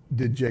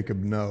 did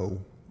Jacob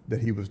know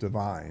that he was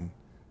divine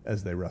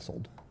as they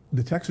wrestled?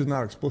 The text is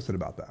not explicit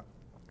about that.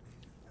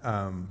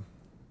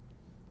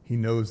 He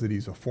knows that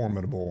he's a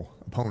formidable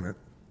opponent.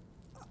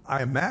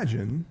 I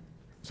imagine,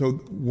 so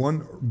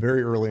one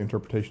very early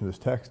interpretation of this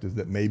text is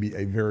that maybe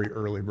a very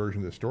early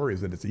version of the story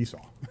is that it's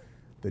Esau,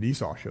 that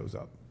Esau shows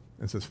up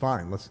and says,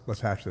 "Fine,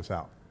 let's hash this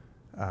out."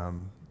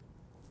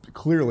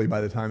 Clearly,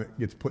 by the time it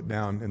gets put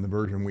down in the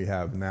version we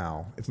have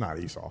now, it's not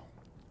Esau,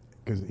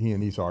 because he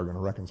and Esau are going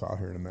to reconcile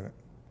here in a minute.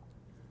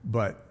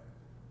 But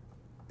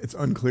it's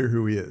unclear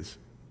who he is.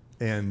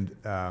 And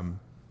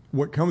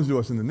what comes to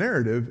us in the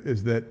narrative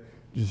is that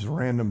just a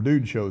random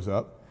dude shows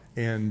up,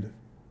 and,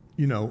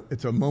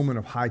 it's a moment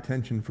of high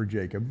tension for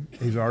Jacob.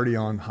 He's already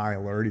on high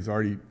alert. He's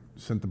already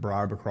sent the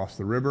bribe across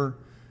the river.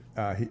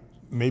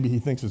 Maybe he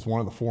thinks it's one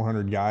of the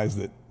 400 guys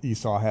that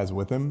Esau has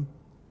with him,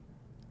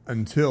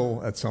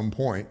 until at some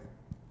point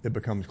it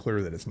becomes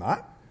clear that it's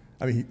not.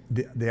 I mean,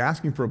 the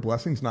asking for a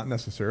blessing is not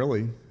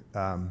necessarily,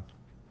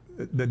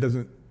 that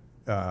doesn't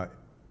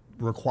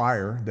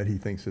require that he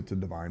thinks it's a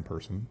divine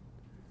person,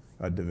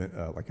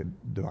 like a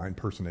divine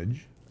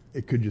personage.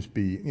 It could just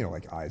be,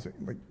 like Isaac.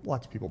 Like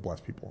lots of people bless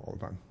people all the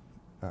time.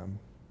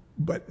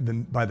 But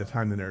then by the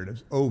time the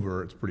narrative's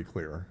over, it's pretty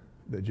clear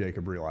that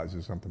Jacob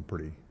realizes something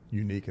pretty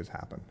unique has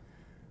happened.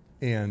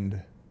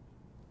 And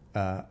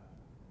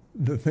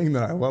the thing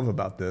that I love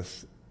about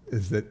this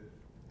is that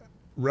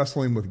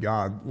wrestling with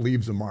God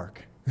leaves a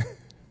mark.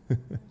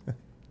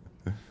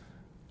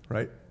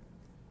 Right?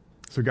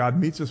 So God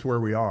meets us where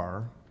we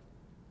are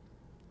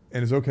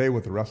and is okay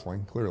with the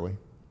wrestling, clearly,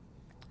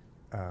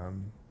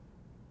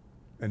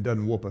 and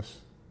doesn't whoop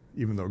us,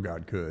 even though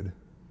God could.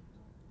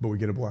 But we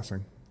get a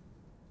blessing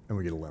and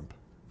we get a limp.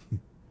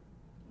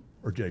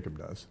 Or Jacob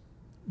does.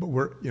 But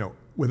we're,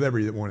 with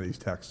every one of these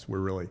texts, we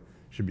really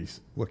should be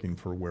looking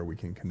for where we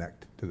can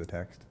connect to the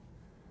text.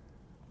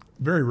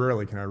 Very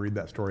rarely can I read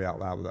that story out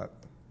loud without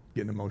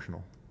getting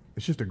emotional.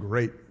 It's just a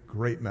great,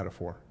 great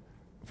metaphor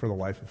for the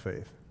life of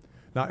faith.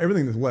 Now,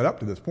 everything that's led up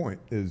to this point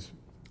is,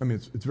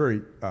 it's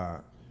very,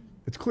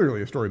 it's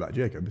clearly a story about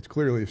Jacob. It's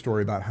clearly a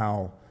story about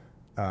how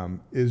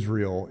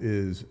Israel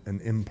is an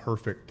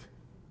imperfect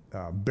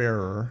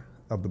bearer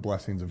of the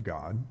blessings of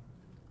God,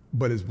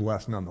 but is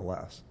blessed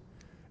nonetheless.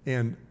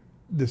 And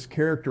this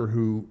character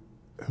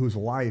whose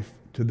life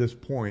to this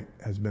point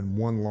has been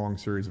one long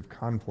series of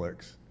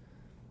conflicts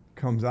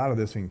comes out of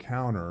this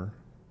encounter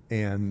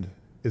and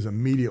is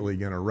immediately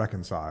going to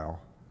reconcile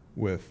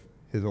with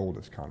his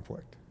oldest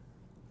conflict.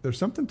 There's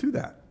something to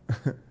that,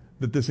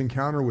 that this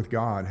encounter with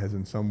God has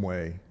in some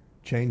way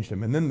changed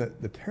him. And then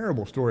the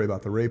terrible story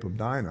about the rape of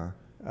Dinah,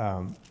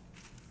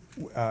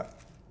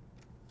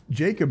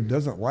 Jacob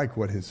doesn't like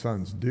what his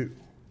sons do.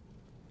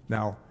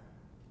 Now,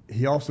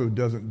 he also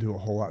doesn't do a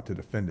whole lot to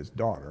defend his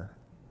daughter.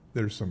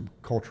 There's some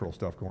cultural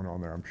stuff going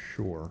on there, I'm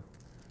sure.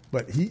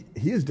 But he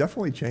is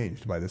definitely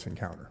changed by this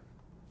encounter,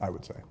 I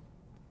would say.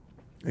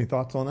 Any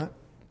thoughts on that?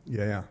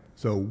 Yeah.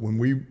 So when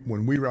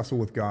we wrestle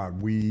with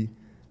God, we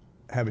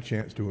have a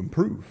chance to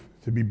improve,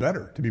 to be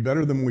better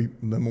than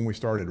when we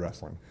started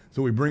wrestling.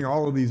 So we bring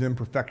all of these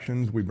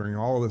imperfections, we bring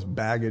all of this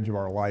baggage of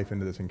our life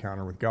into this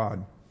encounter with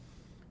God,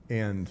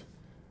 and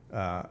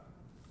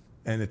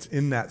it's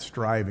in that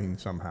striving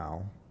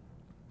somehow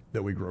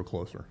that we grow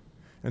closer.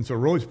 And so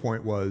Roy's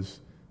point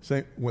was,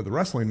 same with the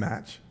wrestling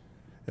match,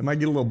 it might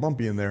get a little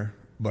bumpy in there,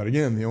 but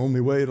again, the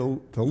only way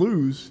to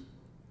lose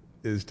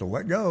is to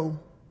let go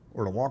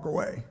or to walk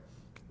away.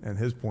 And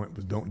his point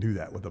was, don't do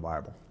that with the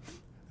Bible.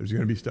 There's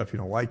going to be stuff you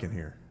don't like in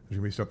here. There's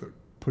going to be stuff that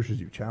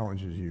pushes you,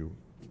 challenges you,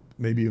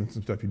 maybe even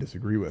some stuff you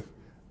disagree with,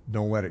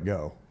 don't let it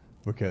go,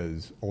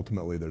 because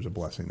ultimately there's a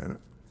blessing in it.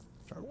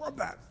 So I love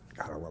that.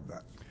 God, I love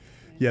that.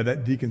 Yeah,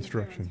 that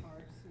deconstruction.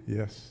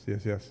 Yes.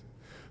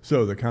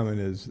 So the comment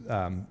is,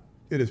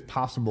 it is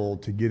possible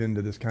to get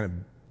into this kind of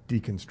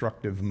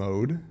deconstructive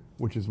mode,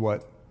 which is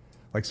what,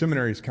 like,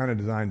 seminary is kind of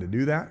designed to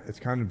do that. It's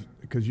kind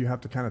of because you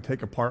have to kind of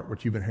take apart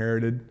what you've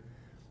inherited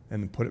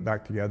and put it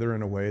back together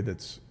in a way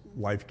that's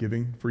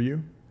life-giving for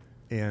you.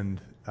 And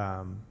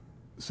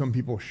some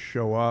people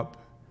show up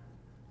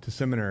to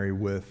seminary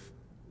with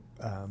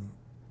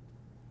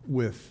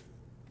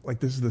like,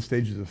 this is the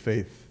stages of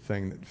faith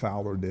thing that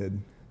Fowler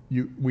did.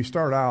 We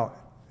start out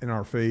in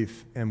our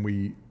faith and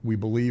we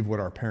believe what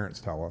our parents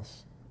tell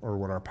us or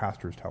what our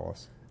pastors tell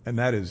us. And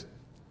that is,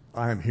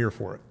 I am here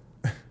for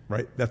it,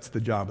 right? That's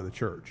the job of the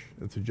church.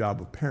 It's the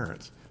job of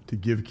parents to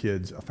give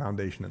kids a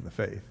foundation in the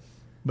faith.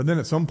 But then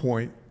at some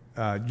point,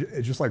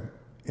 it's just like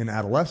in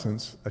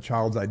adolescence, a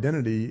child's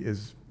identity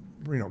is,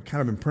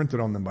 kind of imprinted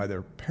on them by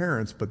their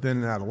parents. But then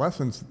in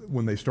adolescence,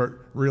 when they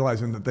start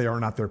realizing that they are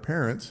not their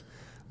parents,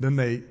 then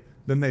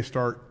they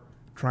start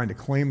trying to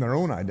claim their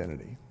own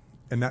identity.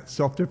 And that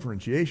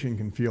self-differentiation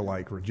can feel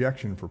like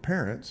rejection for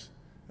parents.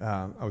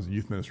 I was a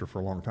youth minister for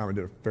a long time. I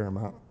did a fair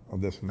amount of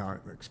this, and now I'm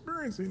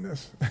experiencing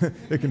this.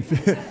 It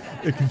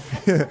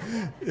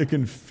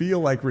can feel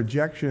like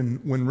rejection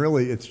when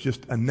really it's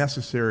just a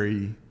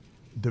necessary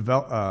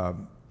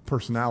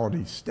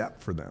personality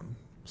step for them.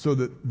 So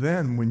that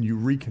then when you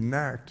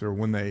reconnect, or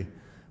when they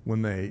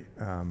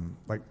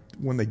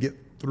get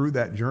through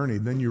that journey,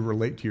 then you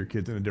relate to your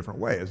kids in a different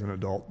way as an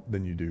adult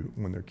than you do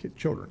when they're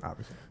children,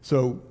 obviously.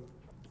 So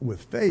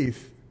with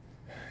faith,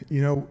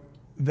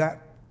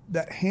 that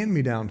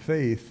hand-me-down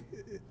faith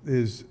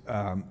is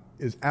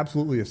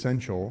absolutely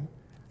essential,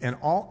 and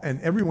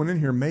everyone in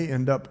here may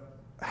end up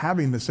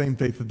having the same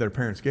faith that their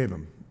parents gave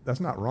them.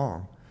 That's not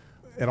wrong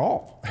at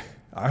all.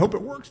 I hope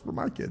it works for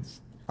my kids,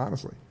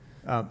 honestly.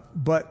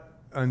 But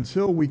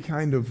until we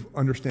kind of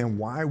understand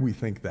why we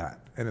think that,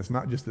 and it's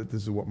not just that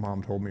this is what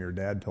mom told me or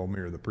dad told me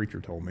or the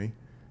preacher told me,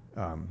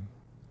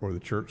 or the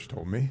church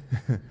told me,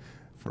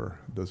 for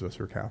those of us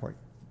who are Catholic.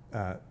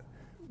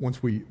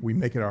 Once we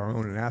make it our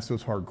own and ask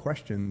those hard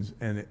questions,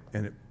 and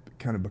it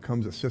kind of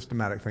becomes a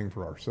systematic thing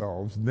for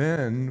ourselves,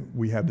 then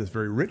we have this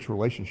very rich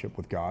relationship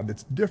with God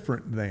that's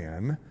different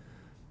than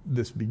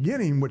this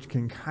beginning, which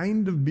can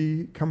kind of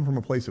come from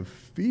a place of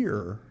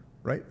fear,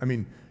 right? I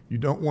mean, you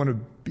don't want to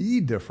be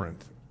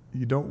different.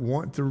 You don't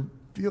want to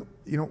feel,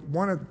 you don't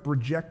want to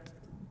reject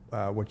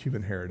what you've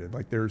inherited.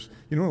 Like, you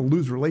don't want to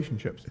lose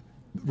relationships,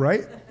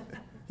 right?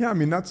 Yeah, I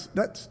mean,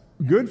 that's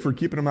good for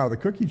keeping them out of the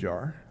cookie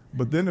jar.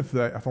 But then if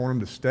I want them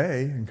to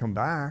stay and come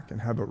back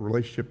and have a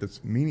relationship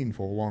that's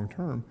meaningful long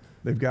term,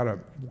 they've got to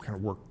kind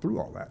of work through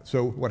all that.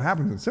 So what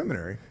happens in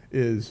seminary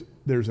is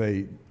there's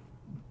a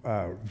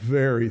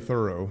very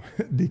thorough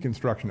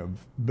deconstruction of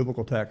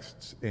biblical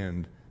texts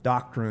and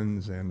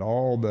doctrines and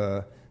all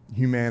the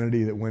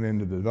humanity that went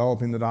into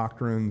developing the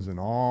doctrines and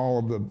all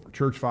of the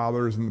church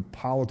fathers and the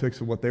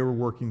politics of what they were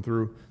working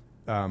through.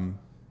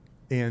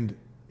 And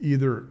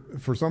either,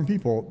 for some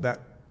people,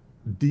 that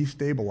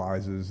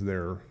destabilizes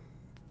their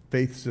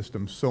faith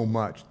system so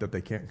much that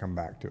they can't come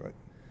back to it.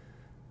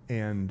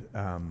 And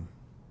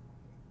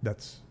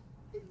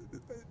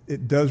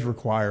it does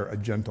require a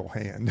gentle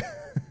hand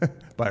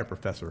by a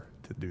professor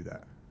to do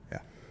that. Yeah.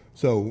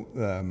 So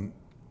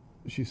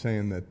she's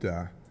saying that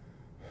the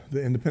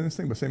independence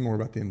thing, but say more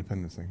about the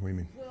independence thing. What do you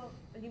mean? Well,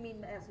 you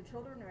mean as the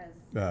children or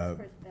as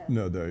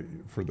no,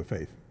 for the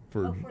faith.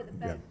 For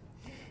the faith.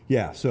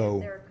 Yeah. So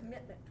their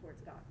commitment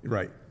towards God.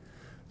 Right.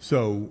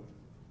 So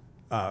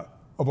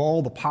of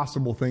all the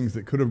possible things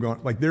that could have gone,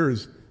 like, there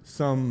is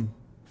some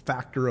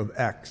factor of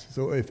X.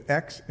 So if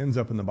X ends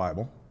up in the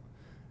Bible,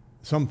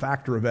 some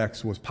factor of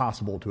X was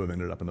possible to have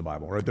ended up in the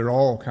Bible, right? There are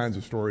all kinds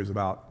of stories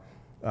about,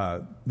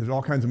 there's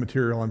all kinds of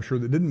material, I'm sure,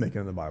 that didn't make it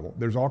in the Bible.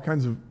 There's all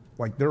kinds of,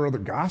 there are other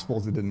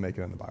Gospels that didn't make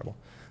it in the Bible.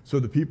 So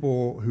the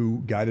people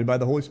who, guided by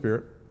the Holy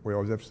Spirit, we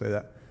always have to say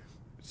that,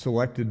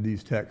 selected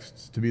these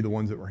texts to be the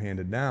ones that were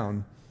handed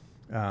down.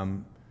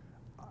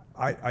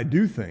 I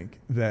do think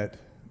that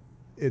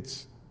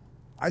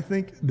I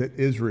think that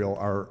Israel,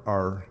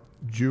 our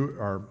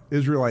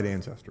Israelite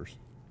ancestors,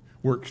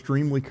 were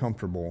extremely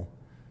comfortable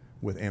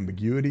with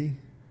ambiguity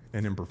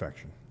and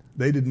imperfection.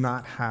 They did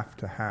not have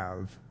to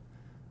have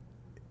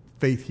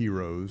faith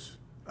heroes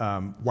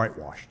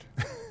whitewashed.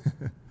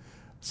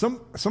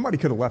 Somebody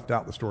could have left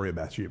out the story of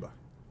Bathsheba.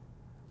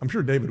 I'm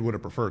sure David would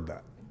have preferred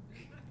that,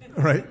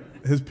 right?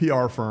 His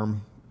PR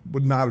firm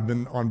would not have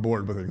been on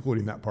board with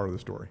including that part of the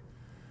story.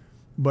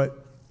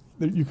 But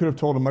you could have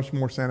told a much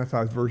more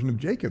sanitized version of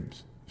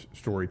Jacob's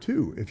story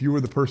too. If you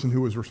were the person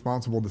who was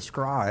responsible, the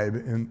scribe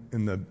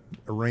in the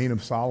reign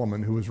of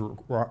Solomon, who was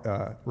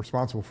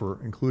responsible for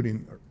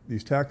including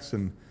these texts,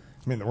 and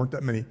I mean, there weren't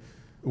that many. It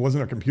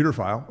wasn't a computer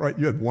file, right?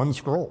 You had one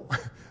scroll.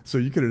 So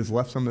you could have just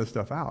left some of this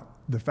stuff out.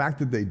 The fact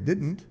that they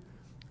didn't,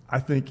 I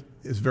think,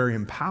 is very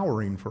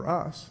empowering for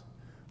us,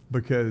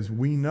 because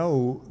we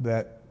know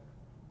that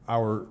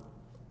our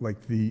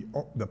like the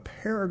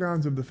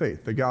paragons of the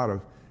faith, the God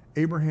of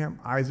Abraham,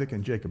 Isaac,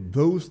 and Jacob.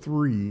 Those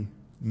three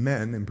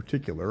men in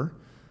particular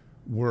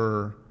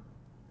were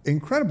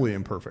incredibly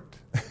imperfect.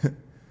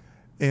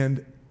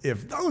 And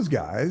if those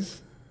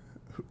guys,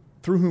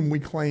 through whom we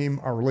claim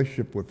our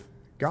relationship with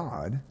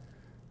God,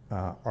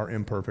 are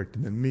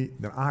imperfect,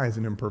 then I as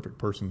an imperfect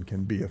person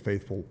can be a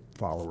faithful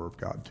follower of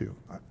God too.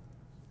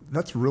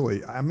 That's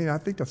really, I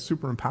think that's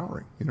super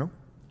empowering,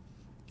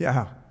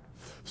 Yeah.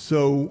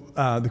 So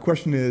the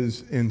question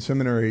is, in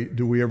seminary,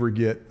 do we ever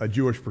get a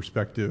Jewish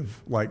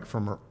perspective, like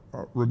from a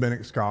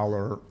rabbinic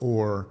scholar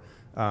or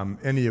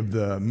any of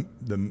the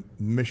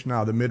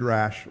Mishnah, the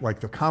Midrash, like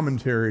the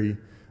commentary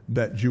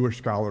that Jewish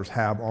scholars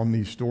have on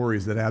these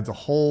stories that adds a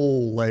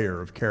whole layer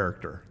of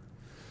character?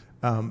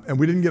 And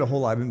we didn't get a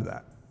whole lot into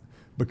that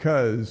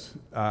because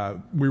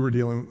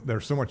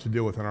there's so much to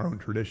deal with in our own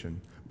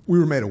tradition. We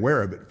were made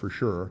aware of it for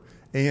sure.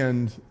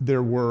 And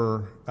there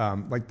were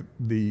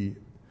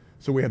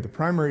so we have the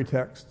primary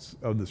texts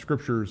of the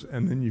scriptures,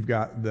 and then you've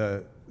got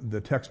the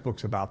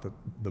textbooks about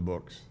the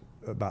books,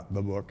 about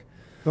the book.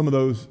 Some of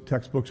those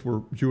textbooks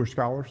were Jewish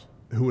scholars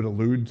who would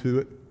allude to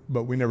it,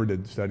 but we never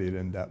did study it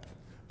in depth.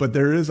 But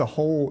there is a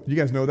whole, you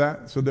guys know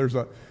that? So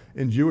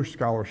in Jewish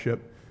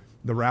scholarship,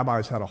 the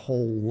rabbis had a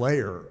whole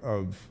layer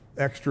of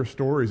extra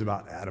stories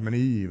about Adam and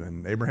Eve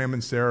and Abraham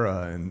and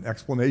Sarah and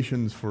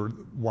explanations for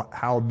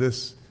how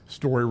this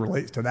story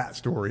relates to that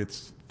story.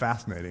 It's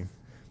fascinating,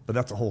 but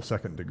that's a whole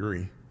second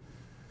degree.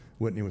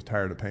 Whitney was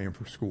tired of paying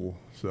for school,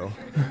 so.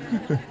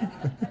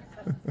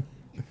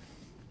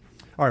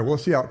 All right, well,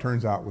 let's see how it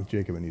turns out with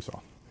Jacob and Esau.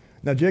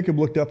 Now, Jacob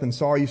looked up and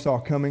saw Esau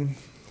coming,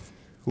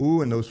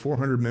 and those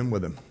 400 men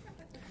with him.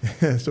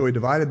 So he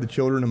divided the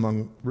children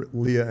among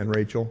Leah and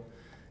Rachel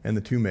and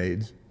the two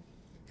maids.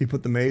 He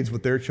put the maids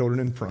with their children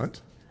in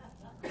front.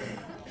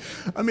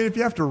 If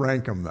you have to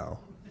rank them, though,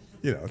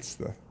 it's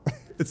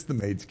the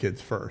maids'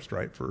 kids first,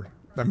 right?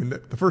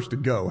 The first to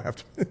go have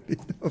to be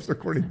those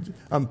according to,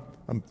 I'm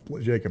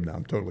Jacob now,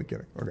 I'm totally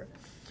kidding. Okay.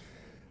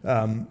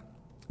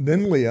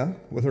 Then Leah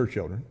with her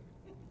children,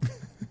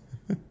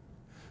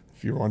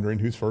 if you're wondering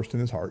who's first in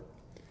his heart,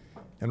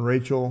 and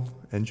Rachel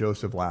and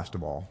Joseph last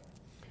of all.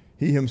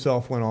 He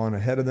himself went on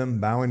ahead of them,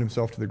 bowing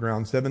himself to the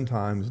ground 7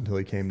 times until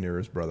he came near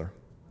his brother.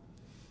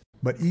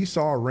 But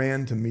Esau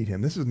ran to meet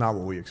him. This is not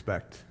what we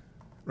expect,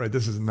 right?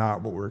 This is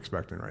not what we're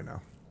expecting right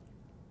now.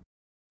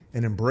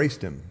 And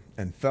embraced him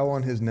and fell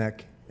on his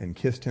neck and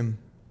kissed him,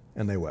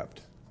 and they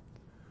wept.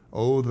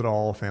 Oh, that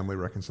all family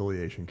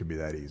reconciliation could be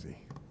that easy.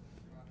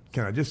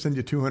 Can I just send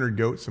you 200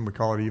 goats and we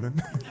call it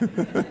even?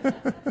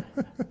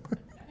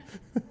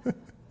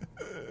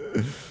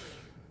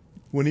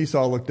 When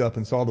Esau looked up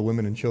and saw the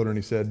women and children,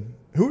 he said,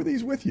 "Who are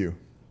these with you?"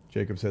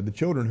 Jacob said, "The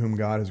children whom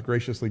God has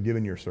graciously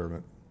given your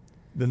servant."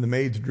 Then the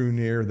maids drew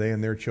near, they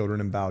and their children,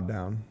 and bowed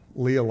down.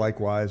 Leah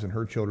likewise and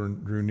her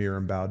children drew near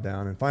and bowed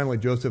down. And finally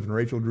Joseph and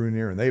Rachel drew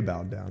near and they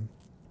bowed down.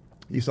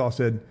 Esau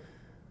said,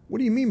 "What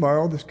do you mean by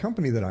all this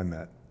company that I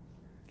met?"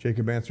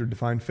 Jacob answered, "To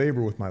find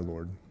favor with my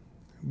Lord."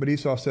 But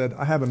Esau said,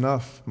 "I have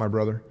enough, my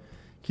brother.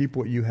 Keep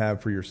what you have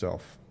for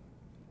yourself."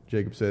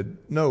 Jacob said,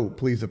 "No,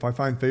 please, if I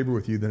find favor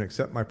with you, then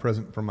accept my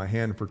present from my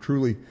hand, for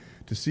truly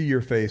to see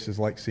your face is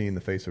like seeing the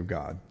face of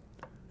God."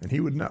 And he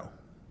would know,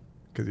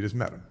 because he just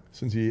met him.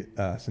 Since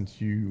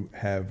you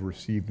have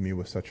received me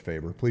with such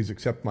favor, please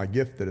accept my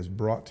gift that is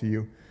brought to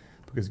you,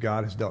 because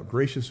God has dealt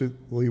graciously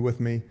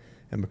with me,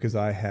 and because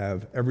I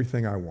have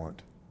everything I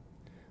want.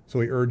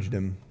 So he urged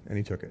him, and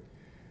he took it.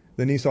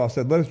 Then Esau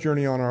said, "Let us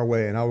journey on our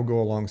way, and I will go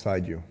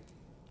alongside you."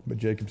 But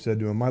Jacob said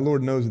to him, "My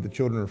Lord knows that the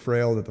children are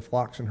frail, that the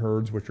flocks and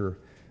herds which are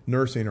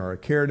nursing are a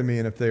care to me,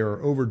 and if they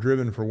are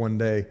overdriven for one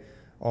day,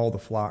 all the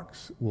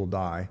flocks will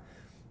die.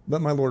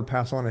 Let my Lord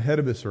pass on ahead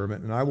of his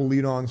servant, and I will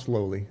lead on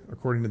slowly,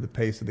 according to the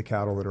pace of the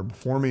cattle that are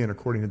before me, and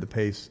according to the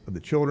pace of the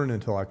children,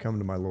 until I come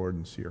to my Lord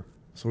and Seir."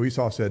 So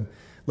Esau said,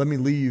 "Let me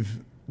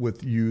leave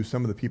with you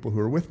some of the people who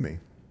are with me."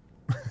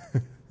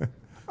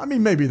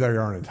 Maybe they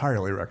aren't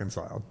entirely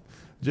reconciled.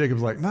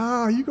 Jacob's like,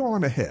 "Nah, you go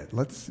on ahead.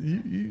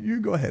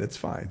 You go ahead. It's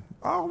fine.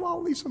 Oh,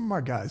 I'll leave some of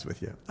my guys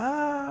with you."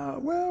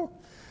 Well,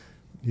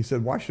 he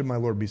said, "Why should my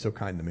Lord be so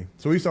kind to me?"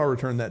 So Esau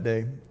returned that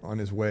day on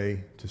his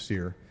way to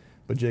Seir.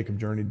 But Jacob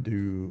journeyed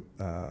to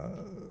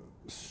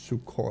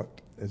Sukkot,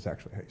 is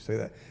actually how you say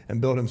that, and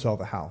built himself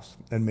a house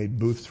and made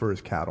booths for his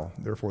cattle.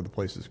 Therefore, the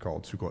place is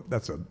called Sukkot.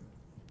 That's a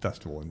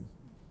festival,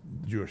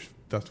 Jewish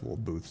festival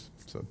of booths.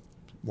 It's a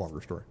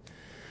longer story.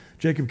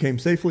 Jacob came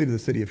safely to the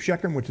city of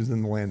Shechem, which is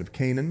in the land of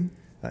Canaan,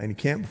 and he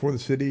camped before the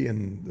city,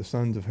 and the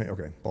sons of Ham.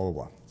 Okay, blah, blah,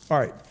 blah. All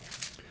right.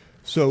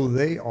 So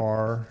they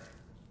are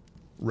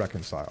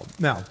reconciled.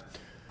 Now,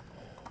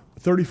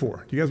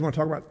 34. Do you guys want to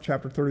talk about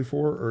chapter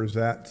 34, or is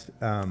that,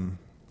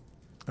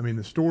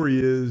 the story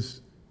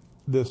is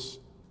this,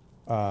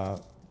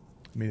 for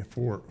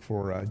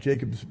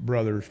Jacob's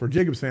brothers, for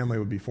Jacob's family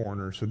would be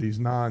foreigners, so these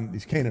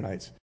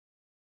Canaanites,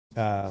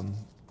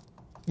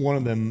 one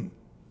of them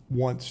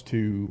wants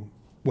to,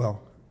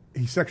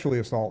 he sexually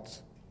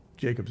assaults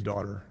Jacob's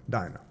daughter,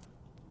 Dinah.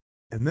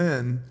 And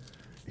then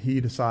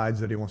he decides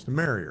that he wants to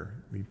marry her.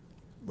 He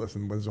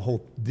listen, there's a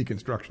whole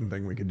deconstruction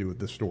thing we could do with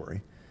this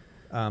story.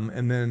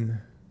 And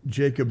then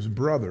Jacob's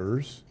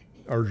brothers,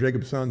 or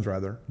Jacob's sons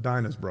rather,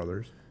 Dinah's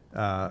brothers,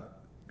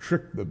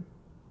 trick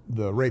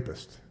the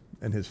rapist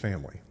and his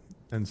family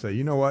and say,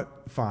 you know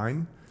what,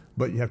 fine,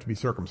 but you have to be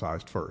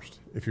circumcised first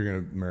if you're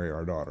going to marry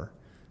our daughter.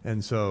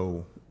 And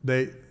so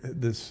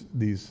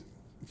these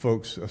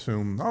folks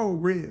assume,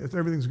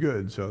 everything's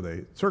good, so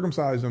they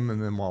circumcise them,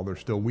 and then while they're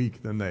still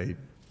weak, then they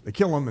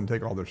kill them and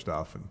take all their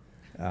stuff.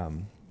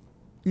 And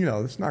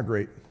it's not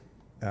great.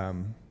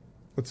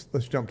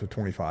 Let's jump to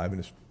 25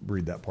 and just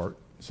read that part.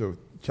 So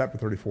chapter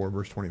 34,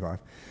 verse 25.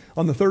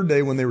 On the third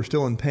day, when they were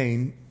still in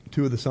pain,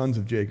 two of the sons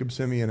of Jacob,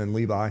 Simeon and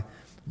Levi,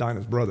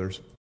 Dinah's brothers,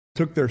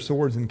 took their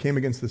swords and came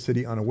against the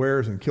city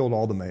unawares and killed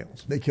all the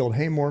males. They killed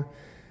Hamor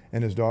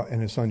and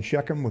his son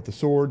Shechem with the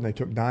sword, and they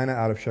took Dinah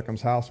out of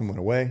Shechem's house and went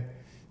away.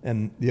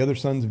 And the other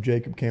sons of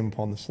Jacob came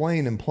upon the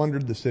slain and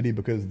plundered the city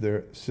because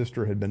their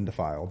sister had been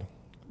defiled.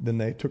 Then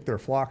they took their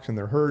flocks and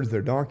their herds,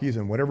 their donkeys,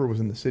 and whatever was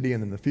in the city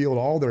and in the field,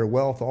 all their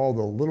wealth, all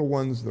the little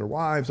ones, their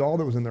wives, all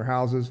that was in their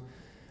houses,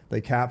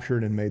 they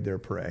captured and made their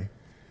prey.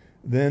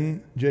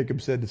 Then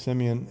Jacob said to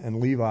Simeon and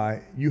Levi,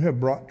 you have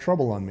brought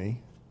trouble on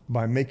me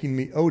by making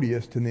me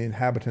odious to the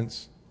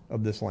inhabitants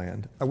of this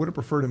land. I would have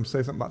preferred him to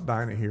say something about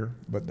Dinah here,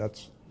 but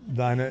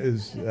Dinah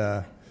is,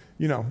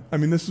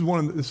 this is one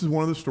of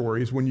the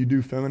stories when you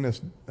do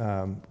feminist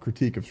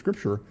critique of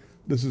Scripture.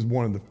 This is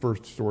one of the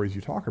first stories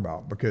you talk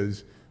about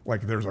because,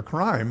 there's a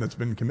crime that's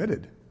been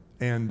committed,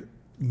 and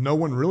no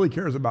one really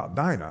cares about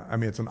Dinah. I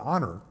mean, it's an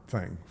honor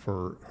thing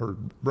for her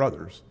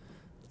brothers,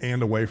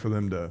 and a way for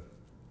them to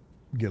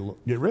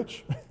get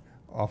rich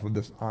off of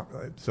this.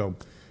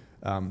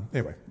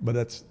 Anyway, but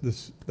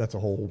that's a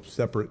whole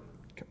separate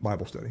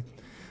Bible study.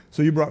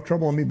 So you brought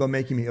trouble on me by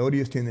making me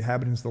odious to the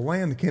inhabitants of the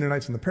land, the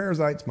Canaanites and the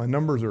Perizzites. My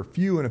numbers are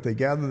few, and if they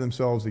gather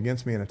themselves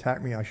against me and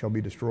attack me, I shall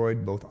be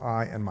destroyed, both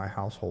I and my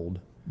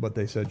household. But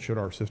they said, should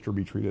our sister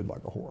be treated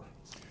like a whore?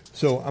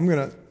 So I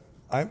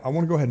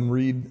want to go ahead and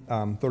read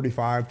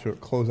 35 to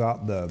close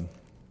out the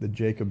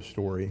Jacob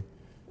story.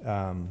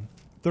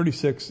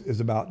 36 is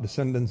about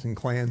descendants and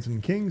clans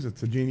and kings.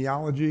 It's a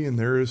genealogy, and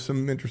there is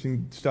some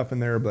interesting stuff in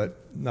there,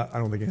 but I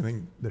don't think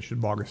anything that should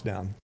bog us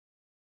down.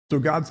 So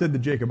God said to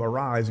Jacob,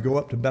 arise, go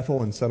up to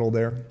Bethel and settle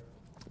there.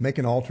 Make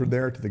an altar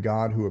there to the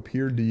God who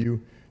appeared to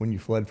you when you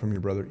fled from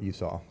your brother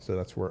Esau. So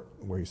that's where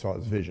he saw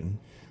his vision.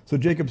 So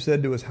Jacob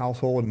said to his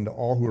household and to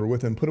all who are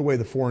with him, put away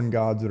the foreign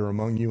gods that are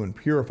among you and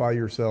purify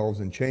yourselves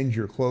and change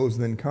your clothes.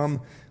 Then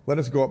come, let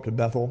us go up to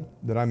Bethel,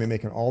 that I may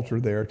make an altar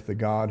there to the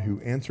God who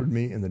answered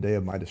me in the day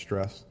of my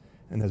distress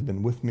and has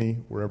been with me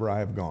wherever I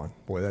have gone.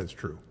 Boy, that is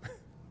true.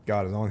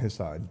 God is on his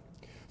side.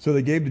 So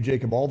they gave to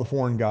Jacob all the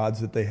foreign gods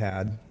that they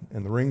had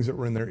and the rings that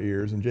were in their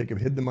ears, and Jacob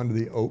hid them under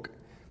the oak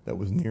that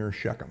was near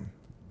Shechem.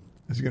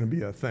 This is going to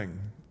be a thing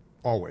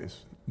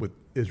always with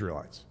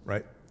Israelites,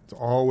 right? It's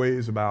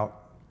always about,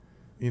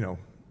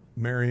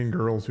 marrying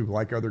girls who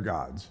like other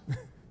gods.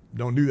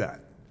 Don't do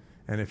that.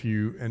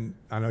 And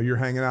I know you're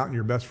hanging out and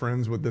you're best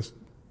friends with this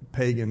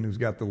pagan who's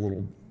got the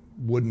little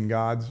wooden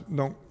gods.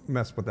 Don't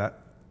mess with that.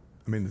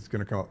 I mean, it's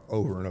going to come up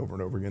over and over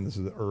and over again. This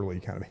is the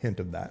early kind of hint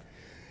of that.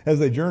 As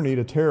they journeyed,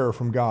 a terror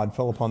from God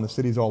fell upon the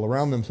cities all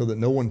around them so that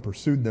no one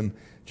pursued them.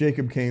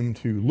 Jacob came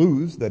to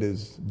Luz, that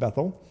is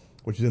Bethel,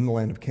 which is in the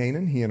land of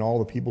Canaan, he and all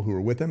the people who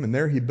were with him. And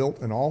there he built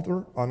an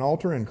altar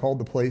and called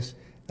the place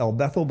El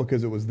Bethel,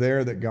 because it was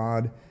there that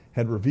God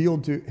had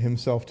revealed to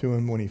himself to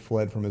him when he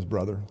fled from his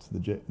brother. It's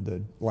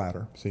the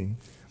latter scene.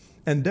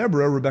 And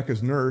Deborah,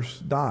 Rebekah's nurse,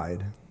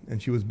 died,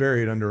 and she was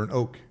buried under an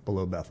oak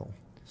below Bethel.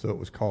 So it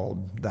was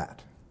called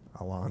that,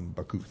 Alon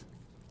Bakuth.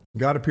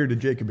 God appeared to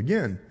Jacob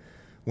again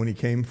when he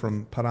came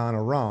from Padan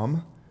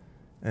Aram,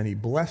 and he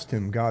blessed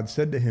him. God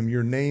said to him,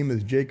 your name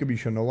is Jacob. You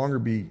shall no longer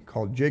be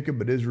called Jacob,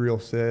 but Israel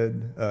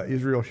said,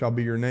 Israel shall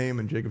be your name.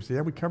 And Jacob said,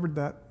 yeah, we covered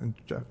that in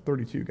chapter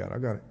 32, God, I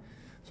got it.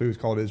 So he was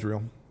called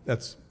Israel.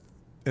 That's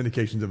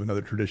indications of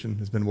another tradition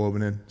has been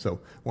woven in.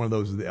 So one of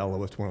those is the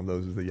Elohist, one of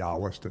those is the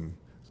Yahwist, and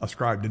a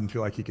scribe didn't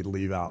feel like he could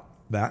leave out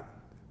that.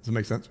 Does it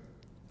make sense?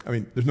 I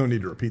mean, there's no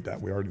need to repeat that.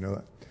 We already know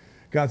that.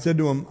 God said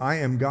to him, I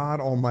am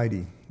God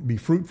Almighty. Be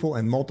fruitful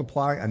and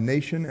multiply. A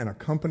nation and a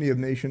company of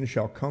nations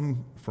shall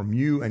come from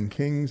you, and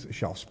kings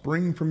shall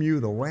spring from you.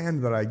 The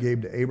land that I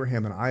gave to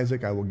Abraham and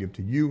Isaac I will give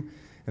to you,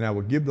 and I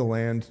will give the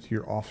land to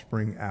your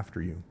offspring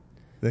after you.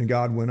 Then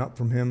God went up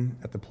from him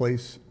at the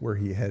place where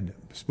he had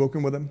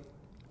spoken with him.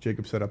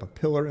 Jacob set up a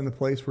pillar in the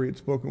place where he had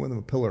spoken with him,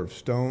 a pillar of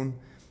stone,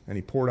 and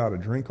he poured out a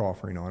drink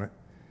offering on it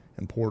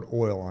and poured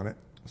oil on it.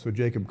 So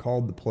Jacob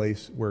called the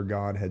place where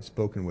God had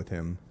spoken with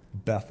him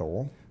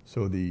Bethel.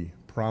 So the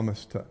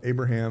promise to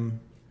Abraham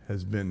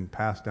has been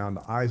passed down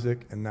to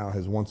Isaac and now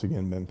has once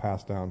again been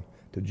passed down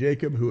to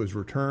Jacob, who has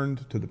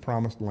returned to the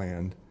promised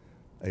land,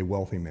 a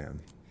wealthy man.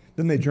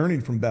 Then they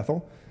journeyed from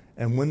Bethel,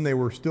 and when they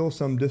were still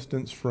some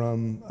distance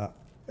from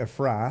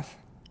Ephrath,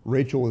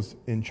 Rachel was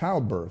in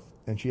childbirth,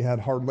 and she had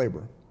hard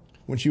labor.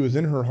 When she was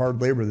in her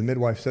hard labor, the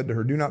midwife said to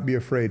her, do not be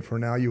afraid, for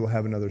now you will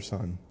have another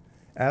son.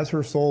 As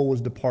her soul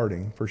was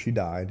departing, for she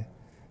died,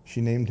 she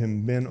named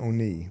him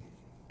Ben-Oni.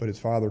 but his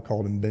father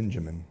called him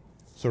Benjamin.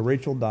 So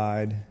Rachel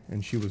died,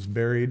 and she was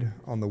buried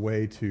on the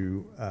way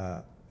to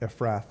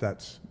Ephrath,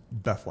 that's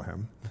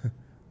Bethlehem.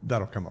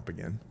 That'll come up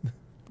again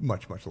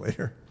much, much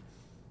later.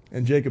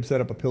 And Jacob set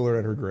up a pillar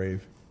at her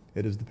grave.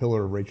 It is the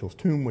pillar of Rachel's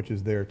tomb, which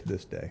is there to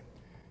this day.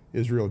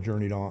 Israel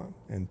journeyed on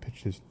and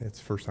pitched his, it's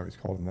the first time he's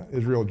called him that.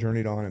 Israel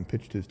journeyed on and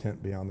pitched his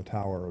tent beyond the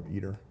tower of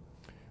Eder.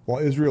 While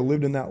Israel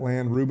lived in that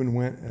land, Reuben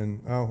went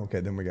and,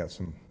 then we got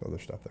some other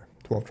stuff there.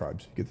 12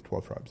 tribes. You get the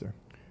 12 tribes there.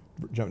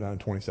 Jump down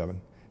to 27.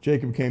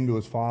 Jacob came to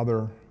his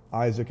father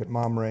Isaac at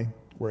Mamre,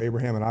 where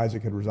Abraham and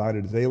Isaac had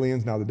resided as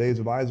aliens. Now the days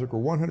of Isaac were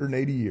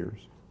 180 years,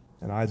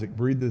 and Isaac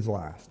breathed his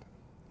last.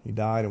 He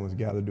died and was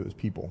gathered to his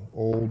people,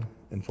 old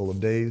and full of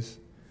days,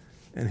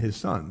 and his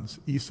sons,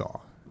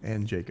 Esau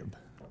and Jacob,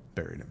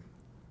 buried him.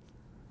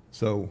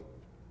 So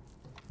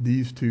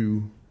these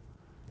two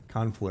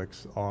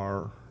conflicts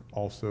are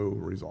also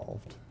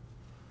resolved.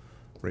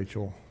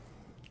 Rachel,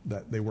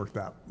 that they worked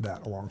that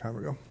a long time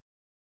ago.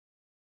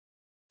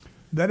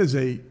 That is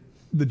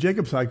the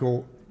Jacob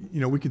cycle.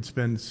 We could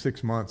spend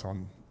 6 months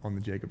on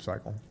the Jacob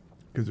cycle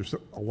because there's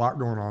a lot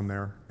going on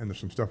there, and there's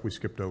some stuff we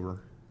skipped over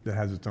that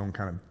has its own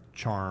kind of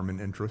charm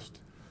and interest.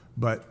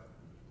 But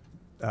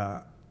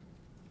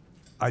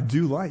I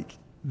do like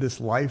this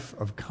life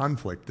of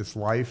conflict, this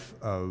life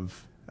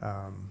of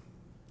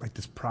like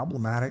this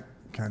problematic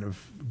kind of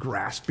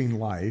grasping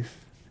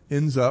life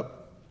ends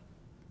up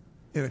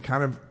in a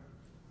kind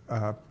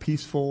of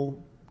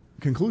peaceful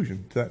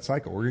conclusion to that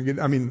cycle. We're going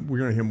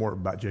to hear more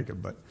about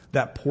Jacob, but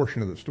that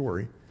portion of the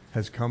story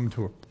has come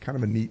to a kind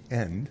of a neat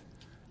end,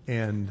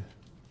 and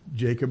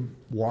Jacob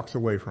walks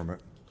away from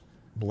it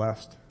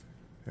blessed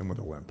and with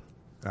a limp.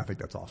 And I think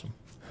that's awesome.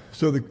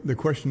 So the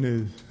question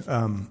is,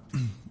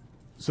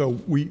 so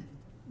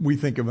we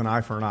think of an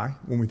eye for an eye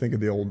when we think of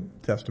the Old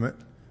Testament.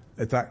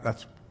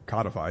 That's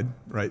codified,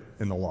 right,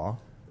 in the law.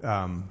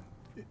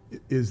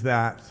 Is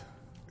that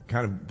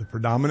kind of the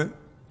predominant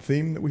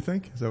theme that we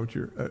think? Is that what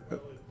you're...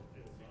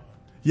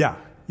 Yeah.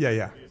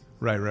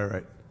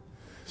 Right.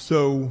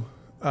 So,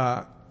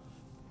 that's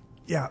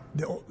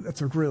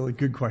a really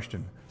good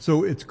question.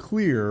 So it's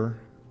clear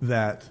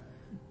that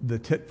the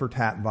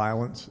tit-for-tat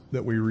violence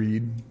that we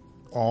read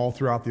all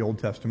throughout the Old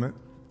Testament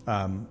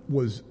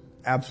was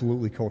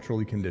absolutely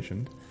culturally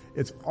conditioned.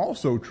 It's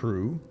also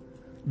true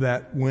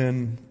that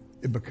when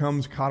it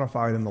becomes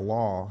codified in the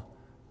law,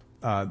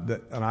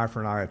 that an eye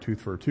for an eye, a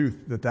tooth for a tooth,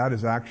 that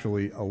is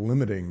actually a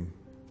limiting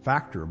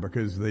factor,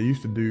 because they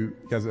used to do,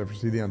 you guys ever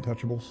see The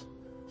Untouchables?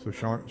 So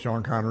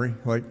Sean Connery,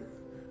 like,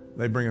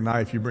 they bring a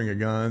knife, you bring a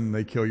gun,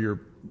 they kill your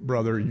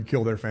brother, you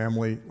kill their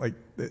family. Like,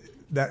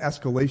 that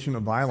escalation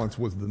of violence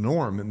was the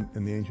norm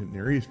in the ancient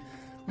Near East,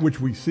 which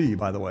we see,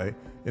 by the way,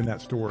 in that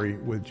story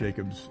with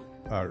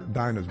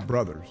Dinah's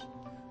brothers.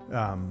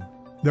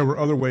 There were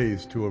other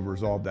ways to have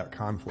resolved that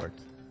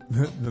conflict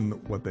than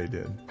what they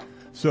did.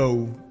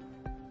 So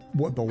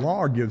what the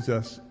law gives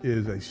us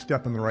is a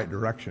step in the right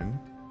direction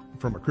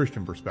from a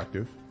Christian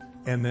perspective.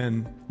 And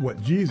then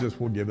what Jesus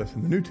will give us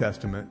in the New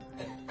Testament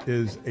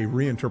is a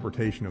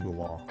reinterpretation of the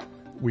law.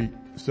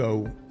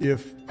 So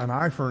if an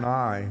eye for an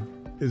eye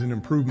is an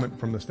improvement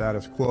from the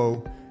status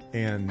quo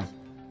and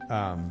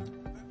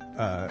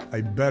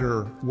a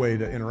better way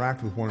to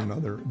interact with one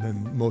another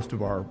than most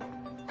of our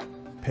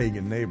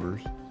pagan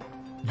neighbors,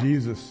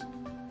 Jesus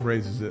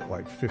raises it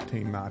like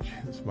 15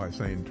 notches by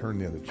saying, turn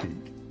the other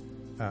cheek.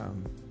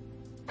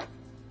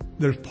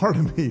 There's part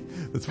of me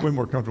that's way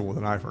more comfortable with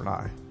an eye for an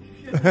eye.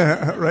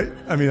 Right?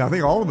 I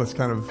think all of us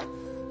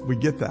we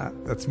get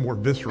that. That's more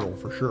visceral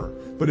for sure.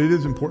 But it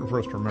is important for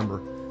us to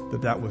remember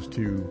that was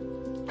to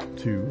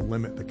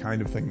limit the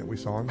kind of thing that we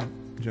saw in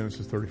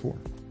Genesis 34.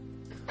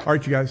 All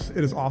right, you guys,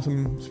 it is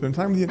awesome. Spend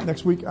time with you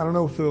next week. I don't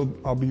know if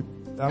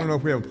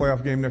we have a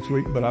playoff game next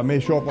week, but I may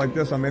show up like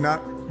this. I may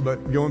not,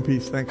 but go in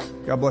peace. Thanks.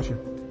 God bless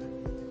you.